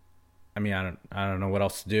don't know what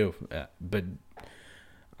else to do, but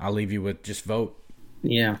I'll leave you with just vote.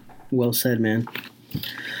 Yeah, well said, man.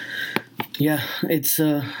 Yeah, it's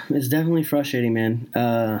definitely frustrating, man.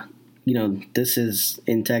 This is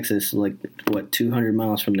in Texas, like 200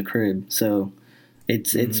 miles from the crib, so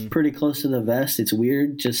it's pretty close to the vest. It's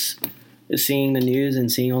weird just seeing the news and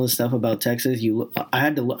seeing all the stuff about Texas.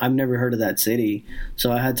 I've never heard of that city,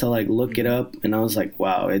 so I had to look it up, and I was like,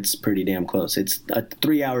 wow, it's pretty damn close. It's a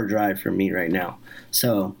 3-hour drive for me right now.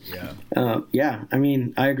 So I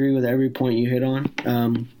agree with every point you hit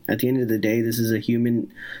on. At the end of the day, this is a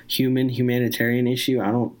humanitarian issue.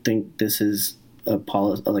 I don't think this is a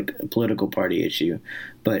political party issue,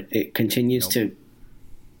 but it continues to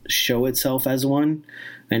show itself as one,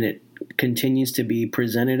 and it continues to be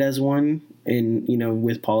presented as one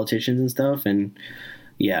with politicians and stuff. And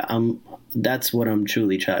that's what I'm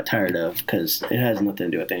truly tired of, because it has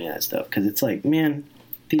nothing to do with any of that stuff. Because it's like, man,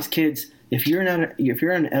 these kids, if you're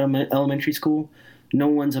in elementary school, no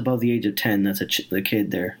one's above the age of 10 that's a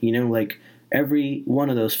kid there. Every one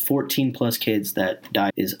of those 14 plus kids that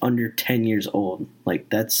died is under 10 years old.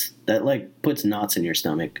 That puts knots in your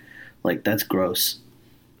stomach. That's gross.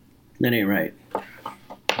 That ain't right.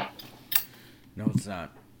 No, it's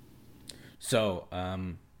not. So,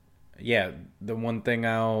 the one thing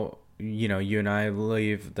you and I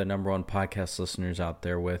leave the number one podcast listeners out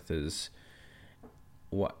there with is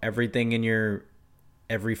everything in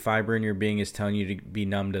every fiber in your being is telling you to be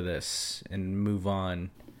numb to this and move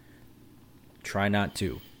on. Try not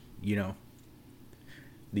to.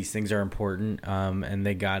 These things are important, and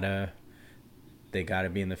they gotta they got to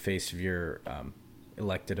be in the face of your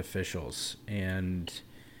elected officials. And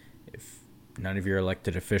if none of your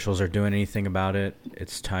elected officials are doing anything about it,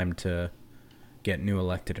 it's time to get new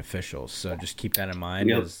elected officials. So just keep that in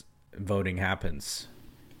mind as voting happens.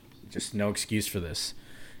 Just no excuse for this.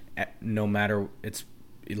 No matter, it's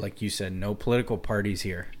like you said, no political parties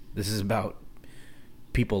here. This is about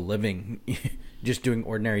people living, just doing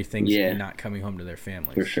ordinary things and not coming home to their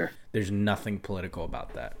families. For sure. There's nothing political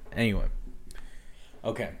about that. Anyway.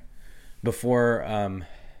 Okay. Before,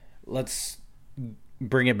 let's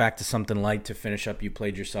bring it back to something light to finish up. You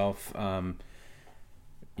played yourself. I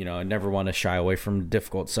never want to shy away from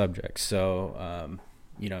difficult subjects. So,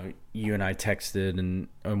 you and I texted and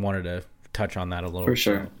wanted to touch on that a little. For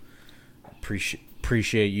sure. So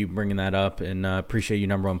appreciate you bringing that up, and appreciate you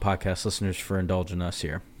number one podcast listeners for indulging us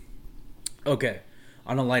here. Okay.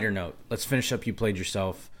 On a lighter note, let's finish up. You played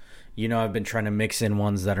yourself. I've been trying to mix in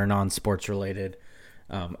ones that are non-sports related.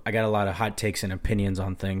 I got a lot of hot takes and opinions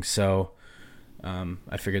on things, so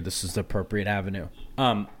I figured this is the appropriate avenue.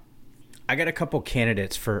 I got a couple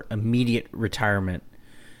candidates for immediate retirement,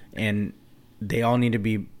 and they all need to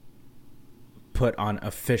be put on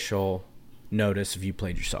official notice if you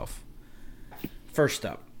played yourself. First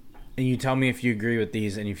up, and you tell me if you agree with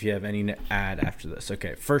these and if you have any to add after this.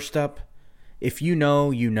 Okay, first up, if you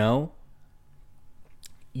know,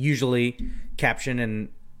 usually caption and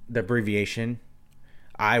the abbreviation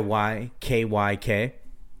IYKYK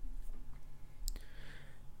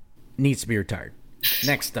needs to be retired.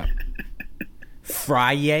 Next up,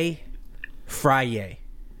 Frye.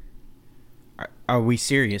 Are we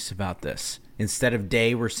serious about this? Instead of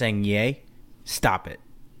day, we're saying yay? Stop it.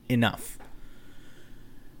 Enough.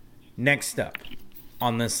 Next up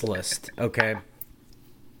on this list, okay.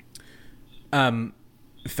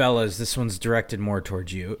 Fellas, this one's directed more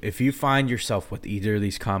towards you. If you find yourself with either of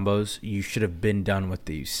these combos, you should have been done with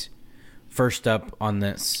these. First up on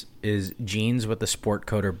this is jeans with a sport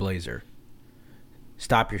coat or blazer.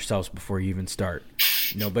 Stop yourselves before you even start.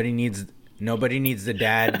 Nobody needs the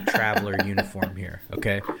dad traveler uniform here,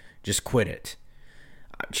 okay? Just quit it.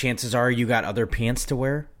 Chances are you got other pants to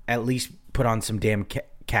wear. At least put on some damn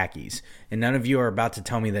khakis. And none of you are about to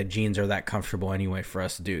tell me that jeans are that comfortable anyway for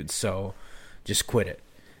us dudes, so just quit it.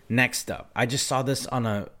 Next up, I just saw this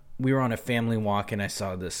we were on a family walk and I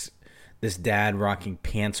saw this dad rocking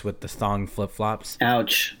pants with the thong flip-flops.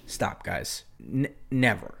 Ouch. Stop, guys.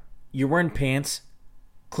 Never. You're wearing pants,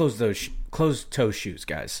 closed-toe shoes,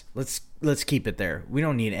 guys. Let's keep it there. We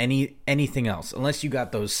don't need anything else. Unless you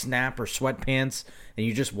got those snap or sweatpants and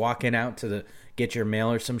you just walking out to get your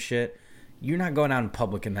mail or some shit. You're not going out in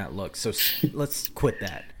public in that look. So let's quit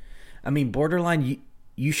that. I mean, borderline,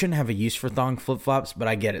 you shouldn't have a use for thong flip-flops, but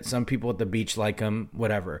I get it. Some people at the beach like them,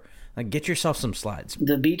 whatever. Like, get yourself some slides.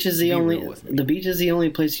 The beach is the only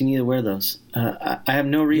place you need to wear those. I have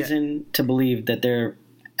no reason to believe that they're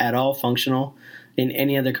at all functional in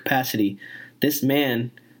any other capacity. This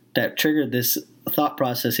man that triggered this thought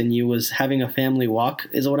process in you was having a family walk,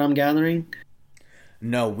 is what I'm gathering.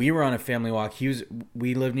 No, we were on a family walk.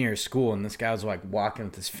 We lived near a school, and this guy was like walking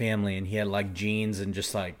with his family, and he had like jeans and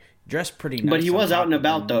just like dressed pretty nice. But he was out and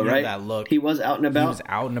about though, right? That look. He was out and about. He was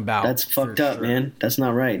out and about. That's fucked up, sure. Man. That's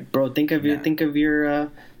not right, bro. Think of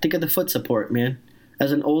the foot support, man.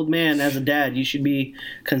 As an old man, as a dad, you should be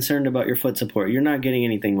concerned about your foot support. You're not getting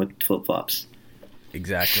anything with flip flops.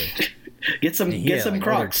 Exactly. Get some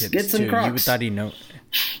Crocs. Get some Crocs. You thought he know.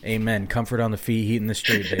 Amen. Comfort on the feet, heat in the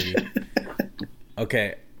street, baby.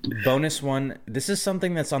 Okay, bonus one. This is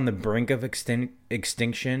something that's on the brink of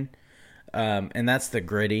extinction, and that's the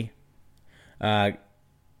gritty.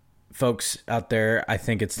 Folks out there, I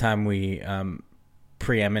think it's time we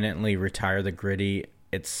preeminently retire the gritty.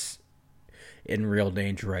 It's in real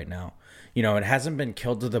danger right now. It hasn't been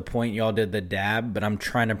killed to the point y'all did the dab, but I'm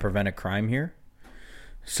trying to prevent a crime here.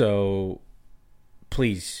 So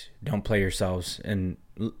please don't play yourselves and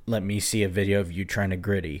let me see a video of you trying to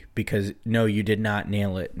gritty, because no, you did not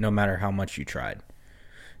nail it no matter how much you tried.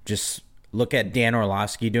 Just look at Dan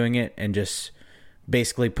Orlovsky doing it and just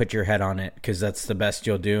basically put your head on it, because that's the best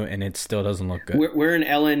you'll do, and it still doesn't look good. We're an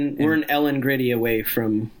Ellen gritty away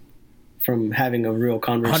from having a real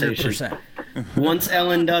conversation. 100%. Once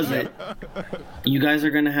Ellen does it, you guys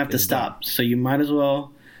are going to have to stop. So you might as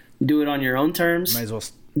well do it on your own terms. Might as well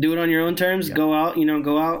do it on your own terms. Yep. Go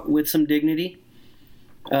out with some dignity.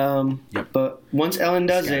 Yep. But once Ellen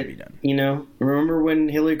does it, remember when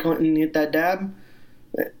Hillary Clinton hit that dab?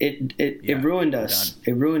 It ruined us. Done.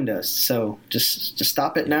 It ruined us. So just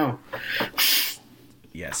stop it now.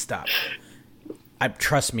 Yeah, stop.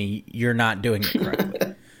 Trust me, you're not doing it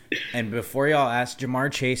correctly. And before y'all ask,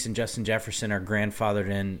 Jamar Chase and Justin Jefferson are grandfathered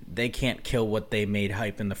in. They can't kill what they made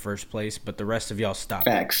hype in the first place, but the rest of y'all stop.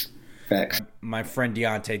 Facts. My friend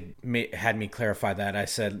Deontay had me clarify that. I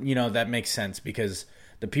said, that makes sense because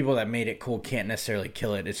the people that made it cool can't necessarily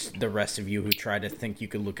kill it. It's the rest of you who try to think you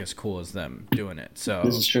could look as cool as them doing it. So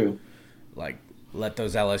this is true. Like, let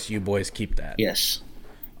those LSU boys keep that. Yes.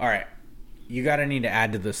 All right. You got to need to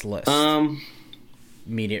add to this list.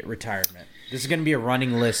 Immediate retirement. This is going to be a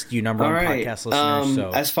running list, you number one podcast listeners.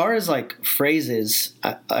 So as far as like phrases,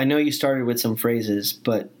 I know you started with some phrases,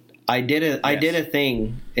 but I did a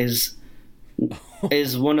thing is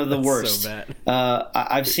one of the worst. So bad.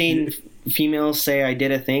 I've seen females say I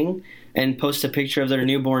did a thing and post a picture of their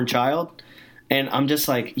newborn child, and I'm just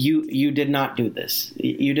like, you did not do this.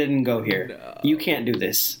 You didn't go here. No. You can't do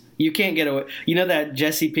this. You can't get away. You know that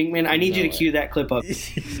Jesse Pinkman? I need you to cue that clip up.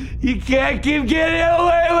 You can't keep getting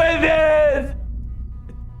away with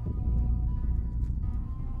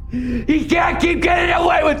this. You can't keep getting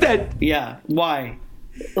away with it. Yeah. Why?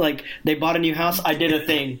 Like, they bought a new house. I did a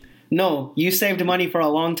thing. No, you saved money for a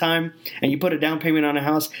long time, and you put a down payment on a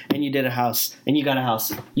house, and you did a house, and you got a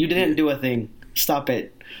house. You didn't do a thing. Stop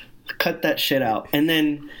it. Cut that shit out. And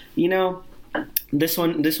then, this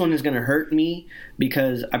one is going to hurt me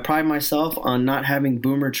because I pride myself on not having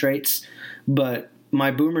boomer traits, but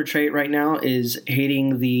my boomer trait right now is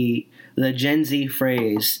hating the Gen Z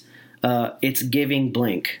phrase, it's giving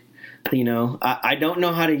blank. I don't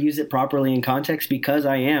know how to use it properly in context because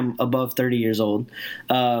I am above 30 years old.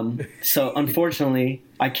 So unfortunately,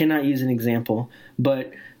 I cannot use an example.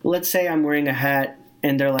 But let's say I'm wearing a hat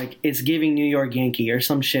and they're like, it's giving New York Yankee or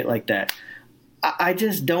some shit like that. I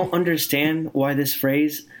just don't understand why this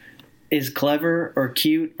phrase is clever or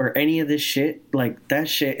cute or any of this shit. Like, that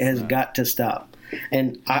shit has got to stop.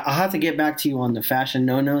 And I'll have to get back to you on the fashion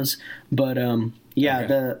no-nos. But, okay.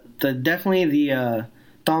 the definitely the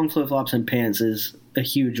thong flip-flops and pants is a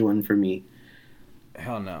huge one for me.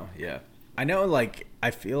 Hell no, yeah. I know, like, I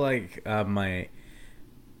feel like my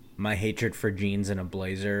hatred for jeans and a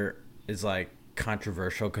blazer is, like,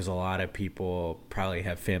 controversial because a lot of people probably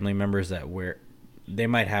have family members that they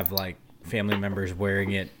might have like family members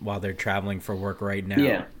wearing it while they're traveling for work right now.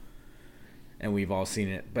 Yeah. And we've all seen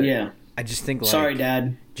it. But yeah. I just think like, sorry,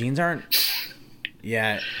 Dad. Jeans aren't.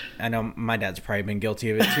 Yeah, I know my dad's probably been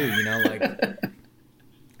guilty of it too, like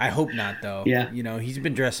I hope not though. Yeah. He's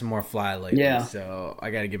been dressing more fly lately. Yeah. So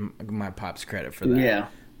I got to give my pops credit for that. Yeah.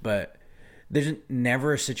 But there's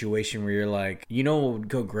never a situation where you're like, what would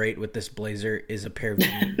go great with this blazer is a pair of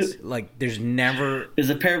jeans. Like, there's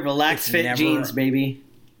a pair of relaxed fit jeans, baby.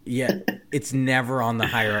 Yeah, it's never on the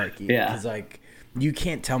hierarchy. Yeah. Because, like, you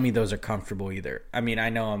can't tell me those are comfortable either. I mean, I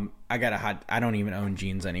know I don't even own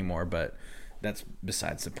jeans anymore, but that's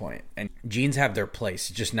besides the point. And jeans have their place,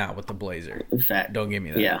 just not with the blazer. Fact. Don't give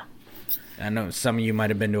me that. Yeah. I know some of you might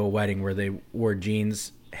have been to a wedding where they wore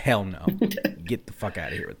jeans. Hell no. Get the fuck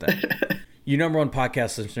out of here with that. You number one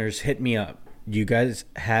podcast listeners, hit me up. Do you guys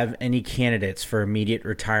have any candidates for immediate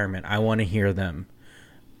retirement? I want to hear them.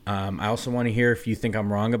 I also want to hear if you think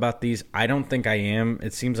I'm wrong about these. I don't think I am.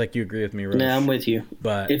 It seems like you agree with me, Roche. No, I'm with you.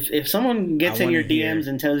 But if someone gets in your DMs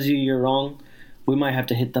and tells you you're wrong, we might have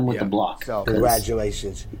to hit them with the block. So,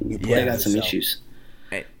 congratulations. You they got some issues.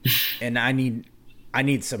 And I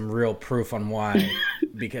need some real proof on why,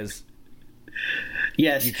 because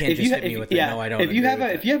yes, you can't just hit me with no, I don't. If you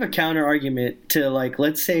have a counter argument to, like,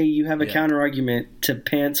 let's say you have a counter argument to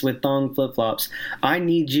pants with thong flip flops, I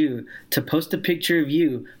need you to post a picture of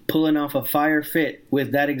you pulling off a fire fit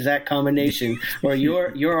with that exact combination, or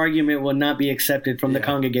your argument will not be accepted from the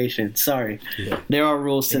congregation. Sorry, there are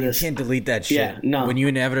rules to this. You can't delete that shit. Yeah, no. When you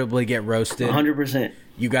inevitably get roasted, 100%.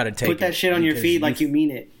 You got to take put that shit on your feed like you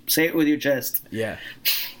mean it. Say it with your chest. Yeah.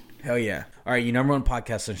 Hell yeah. All right, you number one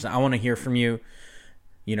podcast listeners, I want to hear from you.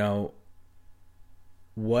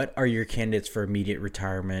 What are your candidates for immediate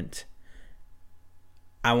retirement?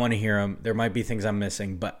 I want to hear them. There might be things I'm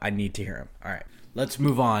missing, but I need to hear them. All right, let's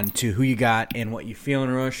move on to who you got and what you feeling,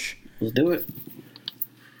 Rush. Let's do it.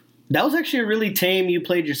 That was actually a really tame. You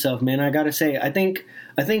played yourself, man. I gotta say, I think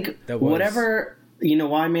whatever. You know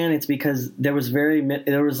why, man? It's because there was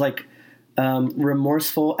like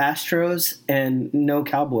remorseful Astros and no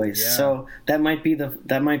Cowboys. Yeah. So that might be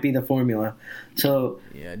the formula. So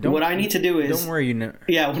what I need to do is don't worry,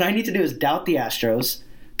 what I need to do is doubt the Astros,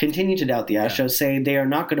 continue to doubt the Astros, say they are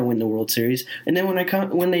not going to win the World Series, and then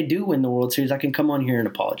when they do win the World Series, I can come on here and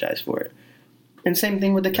apologize for it. And same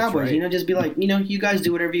thing with the Cowboys. Right. Just be like, you guys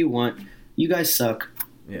do whatever you want. You guys suck.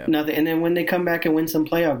 Yeah. Nothing. And then when they come back and win some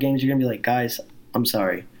playoff games, you're gonna be like, guys, I'm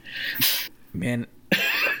sorry. Man,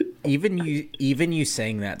 Even you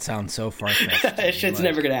saying that sounds so far-fetched. That shit's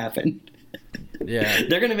never gonna happen. Yeah,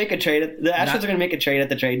 they're gonna make a trade. The Astros are gonna make a trade at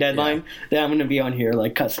the trade deadline. Then I'm gonna be on here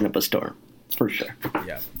like cussing up a storm for sure.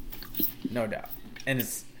 Yeah, no doubt.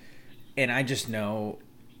 And I just know.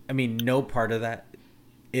 I mean, no part of that.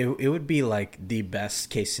 It would be like the best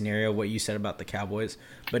case scenario what you said about the Cowboys,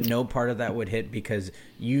 but no part of that would hit because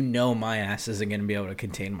my ass isn't going to be able to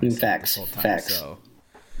contain myself this whole time. Facts. So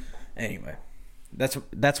anyway,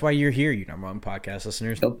 that's why you're here, you number one podcast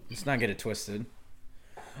listeners. Nope. Let's not get it twisted.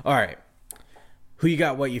 All right, who you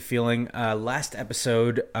got? What you feeling? Last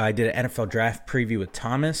episode, I did an NFL draft preview with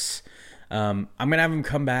Thomas. I'm gonna have him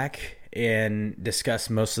come back and discuss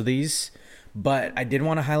most of these. But I did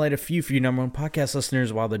want to highlight a few for you number one podcast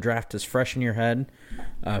listeners while the draft is fresh in your head.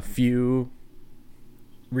 A few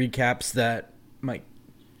recaps that might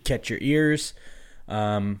catch your ears.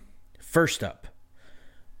 First up,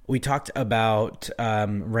 we talked about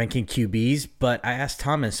ranking QBs, but I asked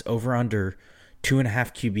Thomas over under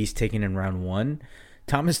 2.5 QBs taken in round 1.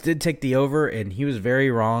 Thomas did take the over, and he was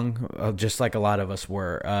very wrong, just like a lot of us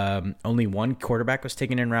were. Only one quarterback was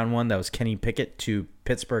taken in round 1. That was Kenny Pickett to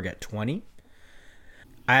Pittsburgh at 20.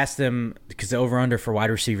 I asked him because the over-under for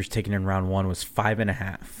wide receivers taken in round 1 was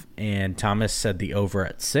 5.5, and Thomas said the over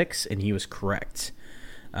at 6, and he was correct.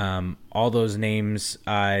 All those names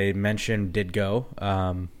I mentioned did go.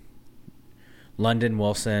 London,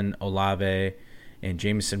 Wilson, Olave, and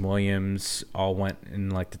Jameson Williams all went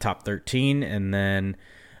in like the top 13, and then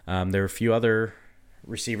there were a few other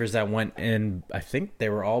receivers that went in. I think they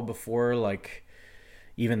were all before like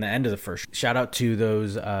even the end of the first. Shout out to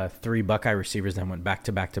those 3 Buckeye receivers that went back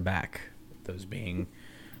to back to back. Those being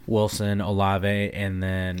Wilson, Olave, and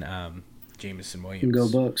then Jameson Williams. Go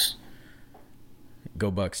Bucks.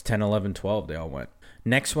 Go Bucks. 10, 11, 12, they all went.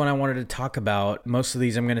 Next one I wanted to talk about, most of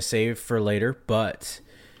these I'm going to save for later, but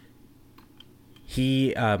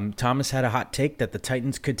Thomas had a hot take that the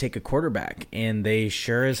Titans could take a quarterback, and they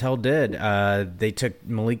sure as hell did. They took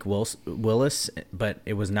Malik Willis, but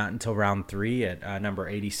it was not until round 3 at number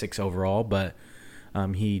 86 overall, but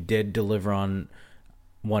he did deliver on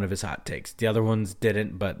one of his hot takes. The other ones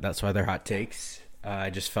didn't, but that's why they're hot takes. I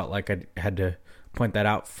just felt like I had to point that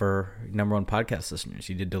out for number one podcast listeners.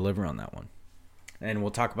 He did deliver on that one. And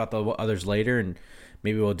we'll talk about the others later, and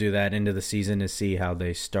maybe we'll do that into the season to see how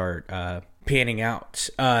they start panning out.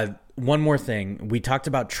 One more thing. We talked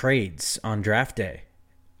about trades on draft day.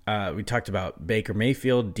 We talked about Baker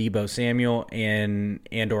Mayfield, Deebo Samuel,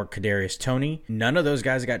 and/or Kadarius Toney. None of those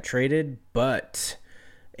guys got traded, but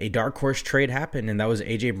a dark horse trade happened, and that was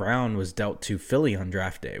A.J. Brown was dealt to Philly on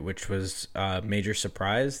draft day, which was a major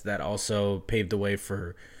surprise. That also paved the way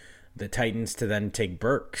for the Titans to then take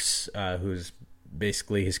Burks, who's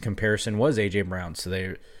basically his comparison was A.J. Brown. So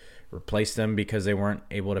they replaced them because they weren't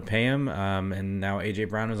able to pay him, and now A.J.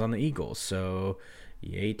 Brown is on the Eagles. So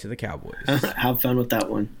yay to the Cowboys. Have fun with that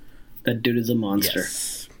one. That dude is a monster.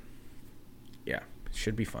 Yes. Yeah,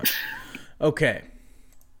 should be fun. Okay.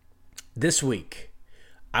 This week,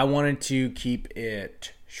 I wanted to keep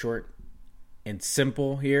it short and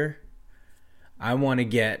simple here. I want to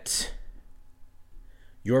get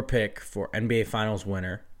your pick for NBA Finals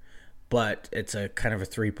winner, but it's a kind of a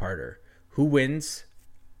 3-parter. Who wins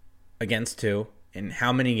against who, and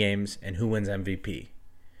how many games, and who wins MVP?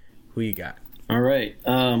 Who you got? All right.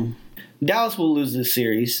 Dallas will lose this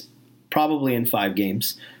series, probably in 5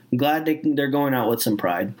 games. I'm glad they're going out with some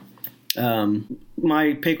pride.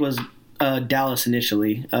 My pick was Dallas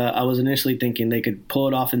initially. I was initially thinking they could pull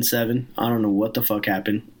it off in 7. I don't know what the fuck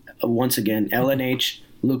happened. Once again, LNH,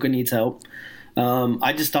 Luka needs help.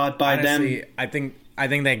 I just thought by Honestly, them. I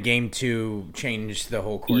think that game 2 changed the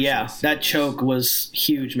whole course. Yeah, that choke was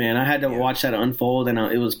huge, man. I had to watch that unfold, and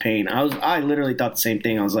it was pain. I literally thought the same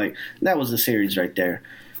thing. I was like, that was the series right there,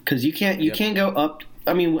 because you can't go up.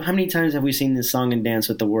 I mean, how many times have we seen this song and dance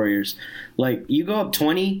with the Warriors? Like, you go up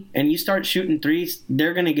 20 and you start shooting threes,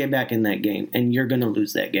 they're gonna get back in that game, and you're gonna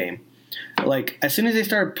lose that game. Like, as soon as they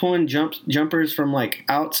started pulling jumpers from like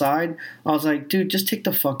outside, I was like, dude, just take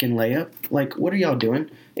the fucking layup. Like, what are y'all doing?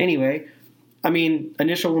 Anyway. I mean,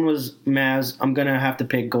 initial one was Mavs. I'm going to have to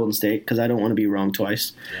pick Golden State because I don't want to be wrong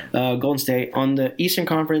twice. Yeah. Golden State. On the Eastern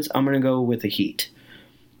Conference, I'm going to go with the Heat.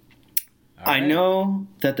 Right. I know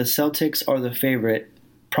that the Celtics are the favorite,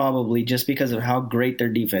 probably just because of how great their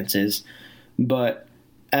defense is. But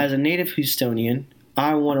as a native Houstonian,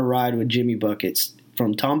 I want to ride with Jimmy Buckets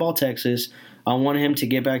from Tomball, Texas. I want him to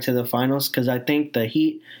get back to the finals because I think the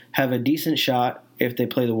Heat have a decent shot if they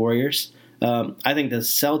play the Warriors. I think the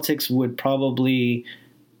Celtics would probably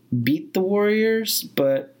beat the Warriors,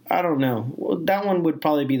 but I don't know. Well, that one would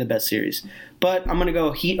probably be the best series. But I'm going to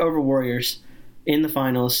go Heat over Warriors in the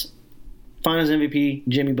finals. Finals MVP,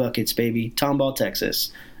 Jimmy Buckets, baby. Tomball,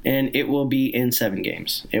 Texas. And it will be in 7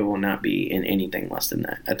 games. It will not be in anything less than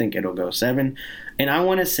that. I think it'll go 7. And I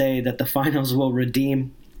want to say that the finals will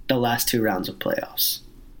redeem the last 2 rounds of playoffs.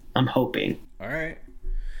 I'm hoping. All right.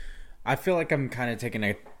 I feel like I'm kind of taking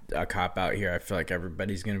a cop out here. I feel like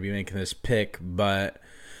everybody's going to be making this pick, but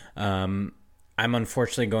I'm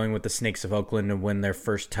unfortunately going with the Snakes of Oakland to win their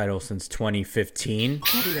first title since 2015.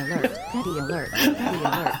 Petty alert. Petty alert. Petty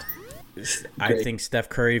alert. I think Steph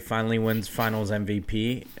Curry finally wins Finals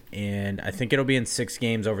MVP, and I think it'll be in 6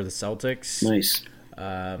 games over the Celtics. Nice.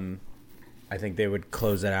 I think they would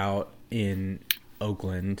close it out in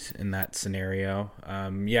Oakland in that scenario.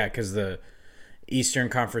 Yeah, because the Eastern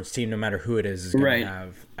Conference team, no matter who it is going to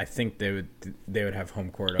have. I think they would have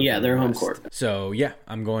home court. Yeah, they're home court. So yeah,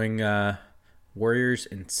 I'm going Warriors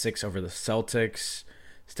in 6 over the Celtics.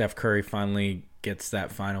 Steph Curry finally gets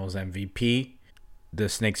that Finals MVP. The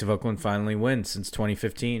Snakes of Oakland finally win since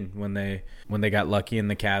 2015 when they got lucky and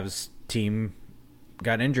the Cavs team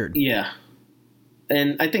got injured. Yeah.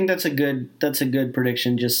 And I think that's a good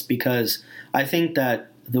prediction just because I think that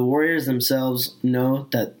the Warriors themselves know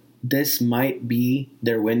that this might be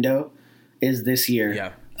their window is this year.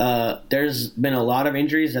 Yeah. There's been a lot of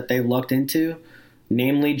injuries that they've lucked into,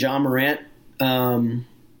 namely John Morant.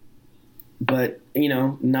 But,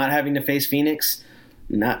 not having to face Phoenix,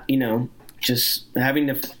 just having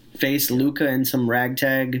to face Luka and some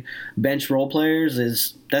ragtag bench role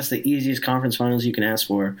players that's the easiest conference finals you can ask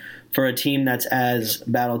for a team that's as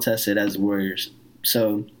battle tested as the Warriors.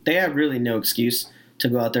 So they have really no excuse to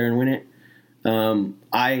go out there and win it.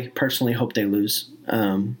 I personally hope they lose,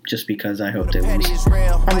 just because I hope they lose.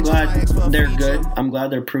 I'm glad they're good. I'm glad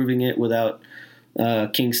they're proving it without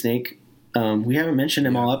King Snake. We haven't mentioned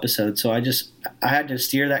him all episode, so I had to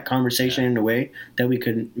steer that conversation in a way that we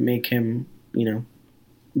could make him,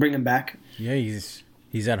 bring him back. Yeah, he's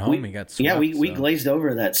at home. He got swept. Yeah, we glazed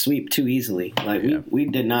over that sweep too easily. Like we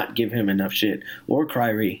did not give him enough shit or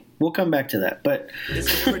Kyrie. We'll come back to that, but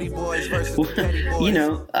Pretty boys versus the petty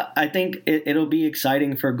boys. I think it'll be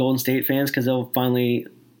exciting for Golden State fans because they'll finally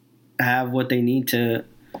have what they need to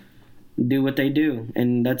do what they do,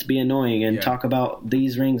 and that's be annoying and talk about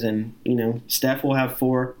these rings. And Steph will have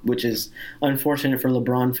 4, which is unfortunate for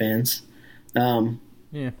LeBron fans.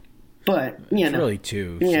 Yeah, but it's really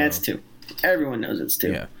 2. Yeah, so. it's 2. Everyone knows it's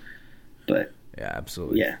 2. Yeah, but yeah,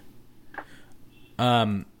 absolutely. Yeah.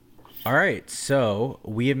 All right, so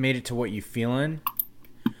we have made it to What You Feeling.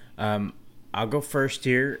 I'll go first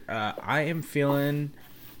here. I am feeling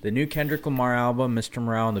the new Kendrick Lamar album, Mr.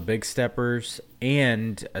 Morale and the Big Steppers,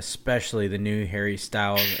 and especially the new Harry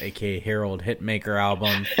Styles, a.k.a. Harold Hitmaker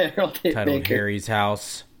album, titled Harry's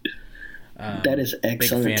House. That is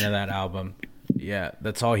excellent. Big fan of that album. Yeah,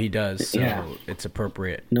 that's all he does, so it's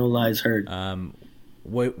appropriate. No lies heard.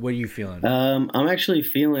 What are you feeling? I'm actually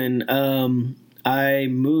feeling... I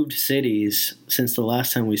moved cities since the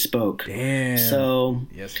last time we spoke. Damn. So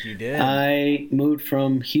yes, you did. I moved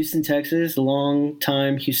from Houston, Texas,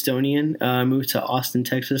 long-time Houstonian. I moved to Austin,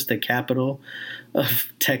 Texas, the capital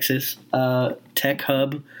of Texas, tech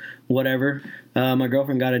hub, whatever. My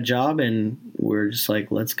girlfriend got a job, and we're just like,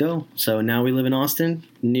 let's go. So now we live in Austin.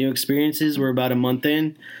 New experiences. We're about a month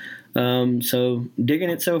in. So digging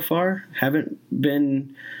it so far. Haven't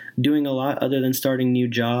been doing a lot other than starting new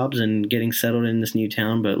jobs and getting settled in this new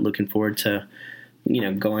town, but looking forward to,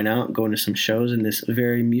 going to some shows in this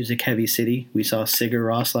very music heavy city. We saw Sigur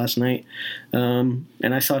Rós last night. And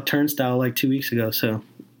I saw Turnstile like 2 weeks ago. So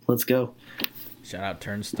let's go. Shout out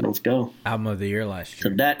Turnstile. Let's go. Album of the year last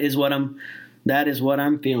year. So that is what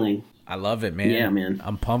I'm feeling. I love it, man. Yeah, man.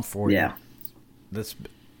 I'm pumped for you. Yeah. This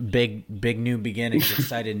big new beginnings,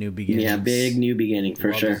 excited new beginnings. Yeah, big new beginning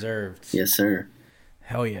for sure. Well deserved. Yes, sir.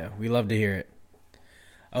 Hell yeah. We love to hear it.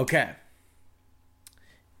 Okay.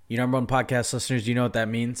 You number one podcast listeners, you know what that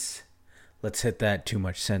means? Let's hit that Too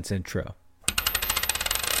Much Sense intro.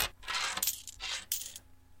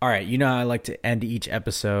 All right. You know how I like to end each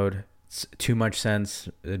episode. It's Too Much Sense,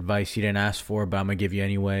 advice you didn't ask for, but I'm going to give you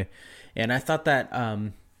anyway. And I thought that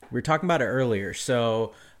we were talking about it earlier,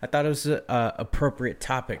 so I thought it was an appropriate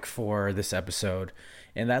topic for this episode,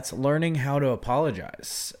 and that's learning how to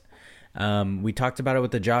apologize. We talked about it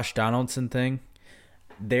with the Josh Donaldson thing.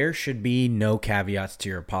 There should be no caveats to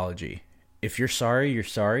your apology. If you're sorry, you're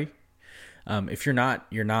sorry. If you're not,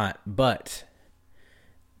 you're not. But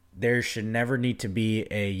there should never need to be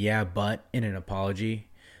a yeah, but in an apology.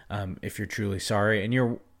 If you're truly sorry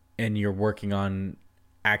and you're working on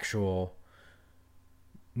actual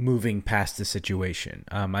moving past the situation.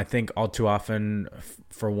 I think all too often,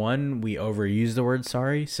 for one, we overuse the word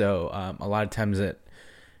sorry. So a lot of times it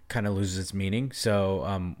kind of loses its meaning.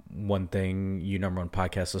 So one thing you number one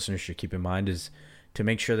podcast listeners should keep in mind is to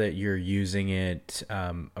make sure that you're using it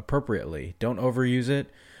appropriately. Don't overuse it.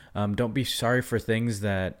 Don't be sorry for things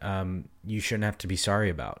that you shouldn't have to be sorry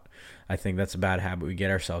about. I think that's a bad habit we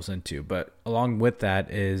get ourselves into. But along with that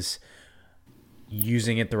is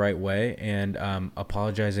using it the right way and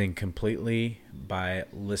apologizing completely by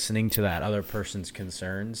listening to that other person's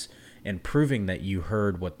concerns and proving that you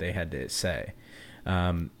heard what they had to say.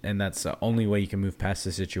 And that's the only way you can move past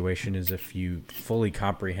the situation is if you fully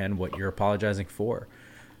comprehend what you're apologizing for.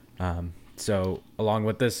 So along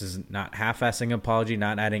with this is not half-assing an apology,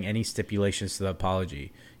 not adding any stipulations to the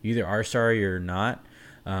apology. You either are sorry or not.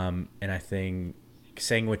 And I think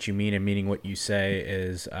saying what you mean and meaning what you say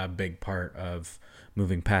is a big part of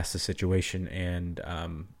moving past the situation and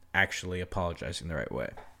actually apologizing the right way.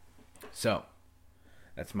 So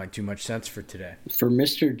that's my too much sense for today. For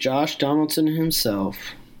Mr. Josh Donaldson himself.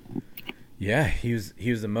 Yeah, he was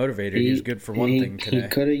the motivator. He was good for one thing today. He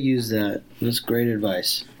could have used that. That's great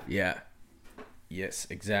advice. Yeah. Yes,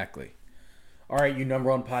 exactly. All right, you number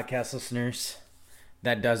one podcast listeners,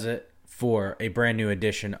 that does it for a brand new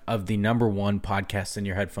edition of the number one podcast in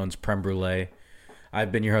your headphones, Prem Brulee.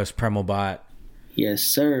 I've been your host, Premelbot. Yes,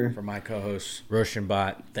 sir. For my co-host,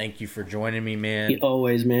 Roshanbot. Thank you for joining me, man.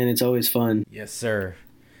 Always, man. It's always fun. Yes, sir.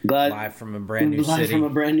 Glad live from a brand new live city. from a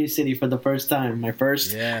brand new city for the first time. My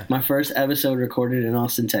first episode recorded in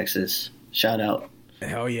Austin, Texas. Shout out.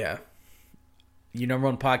 Hell yeah. You number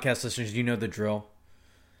one podcast listeners, you know the drill.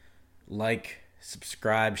 Like,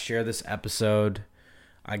 subscribe, share this episode.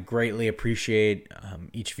 I greatly appreciate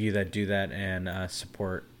each of you that do that and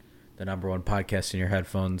support the number one podcast in your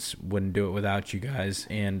headphones. Wouldn't do it without you guys.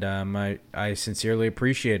 And I sincerely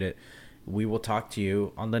appreciate it. We will talk to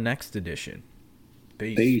you on the next edition.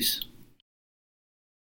 Peace.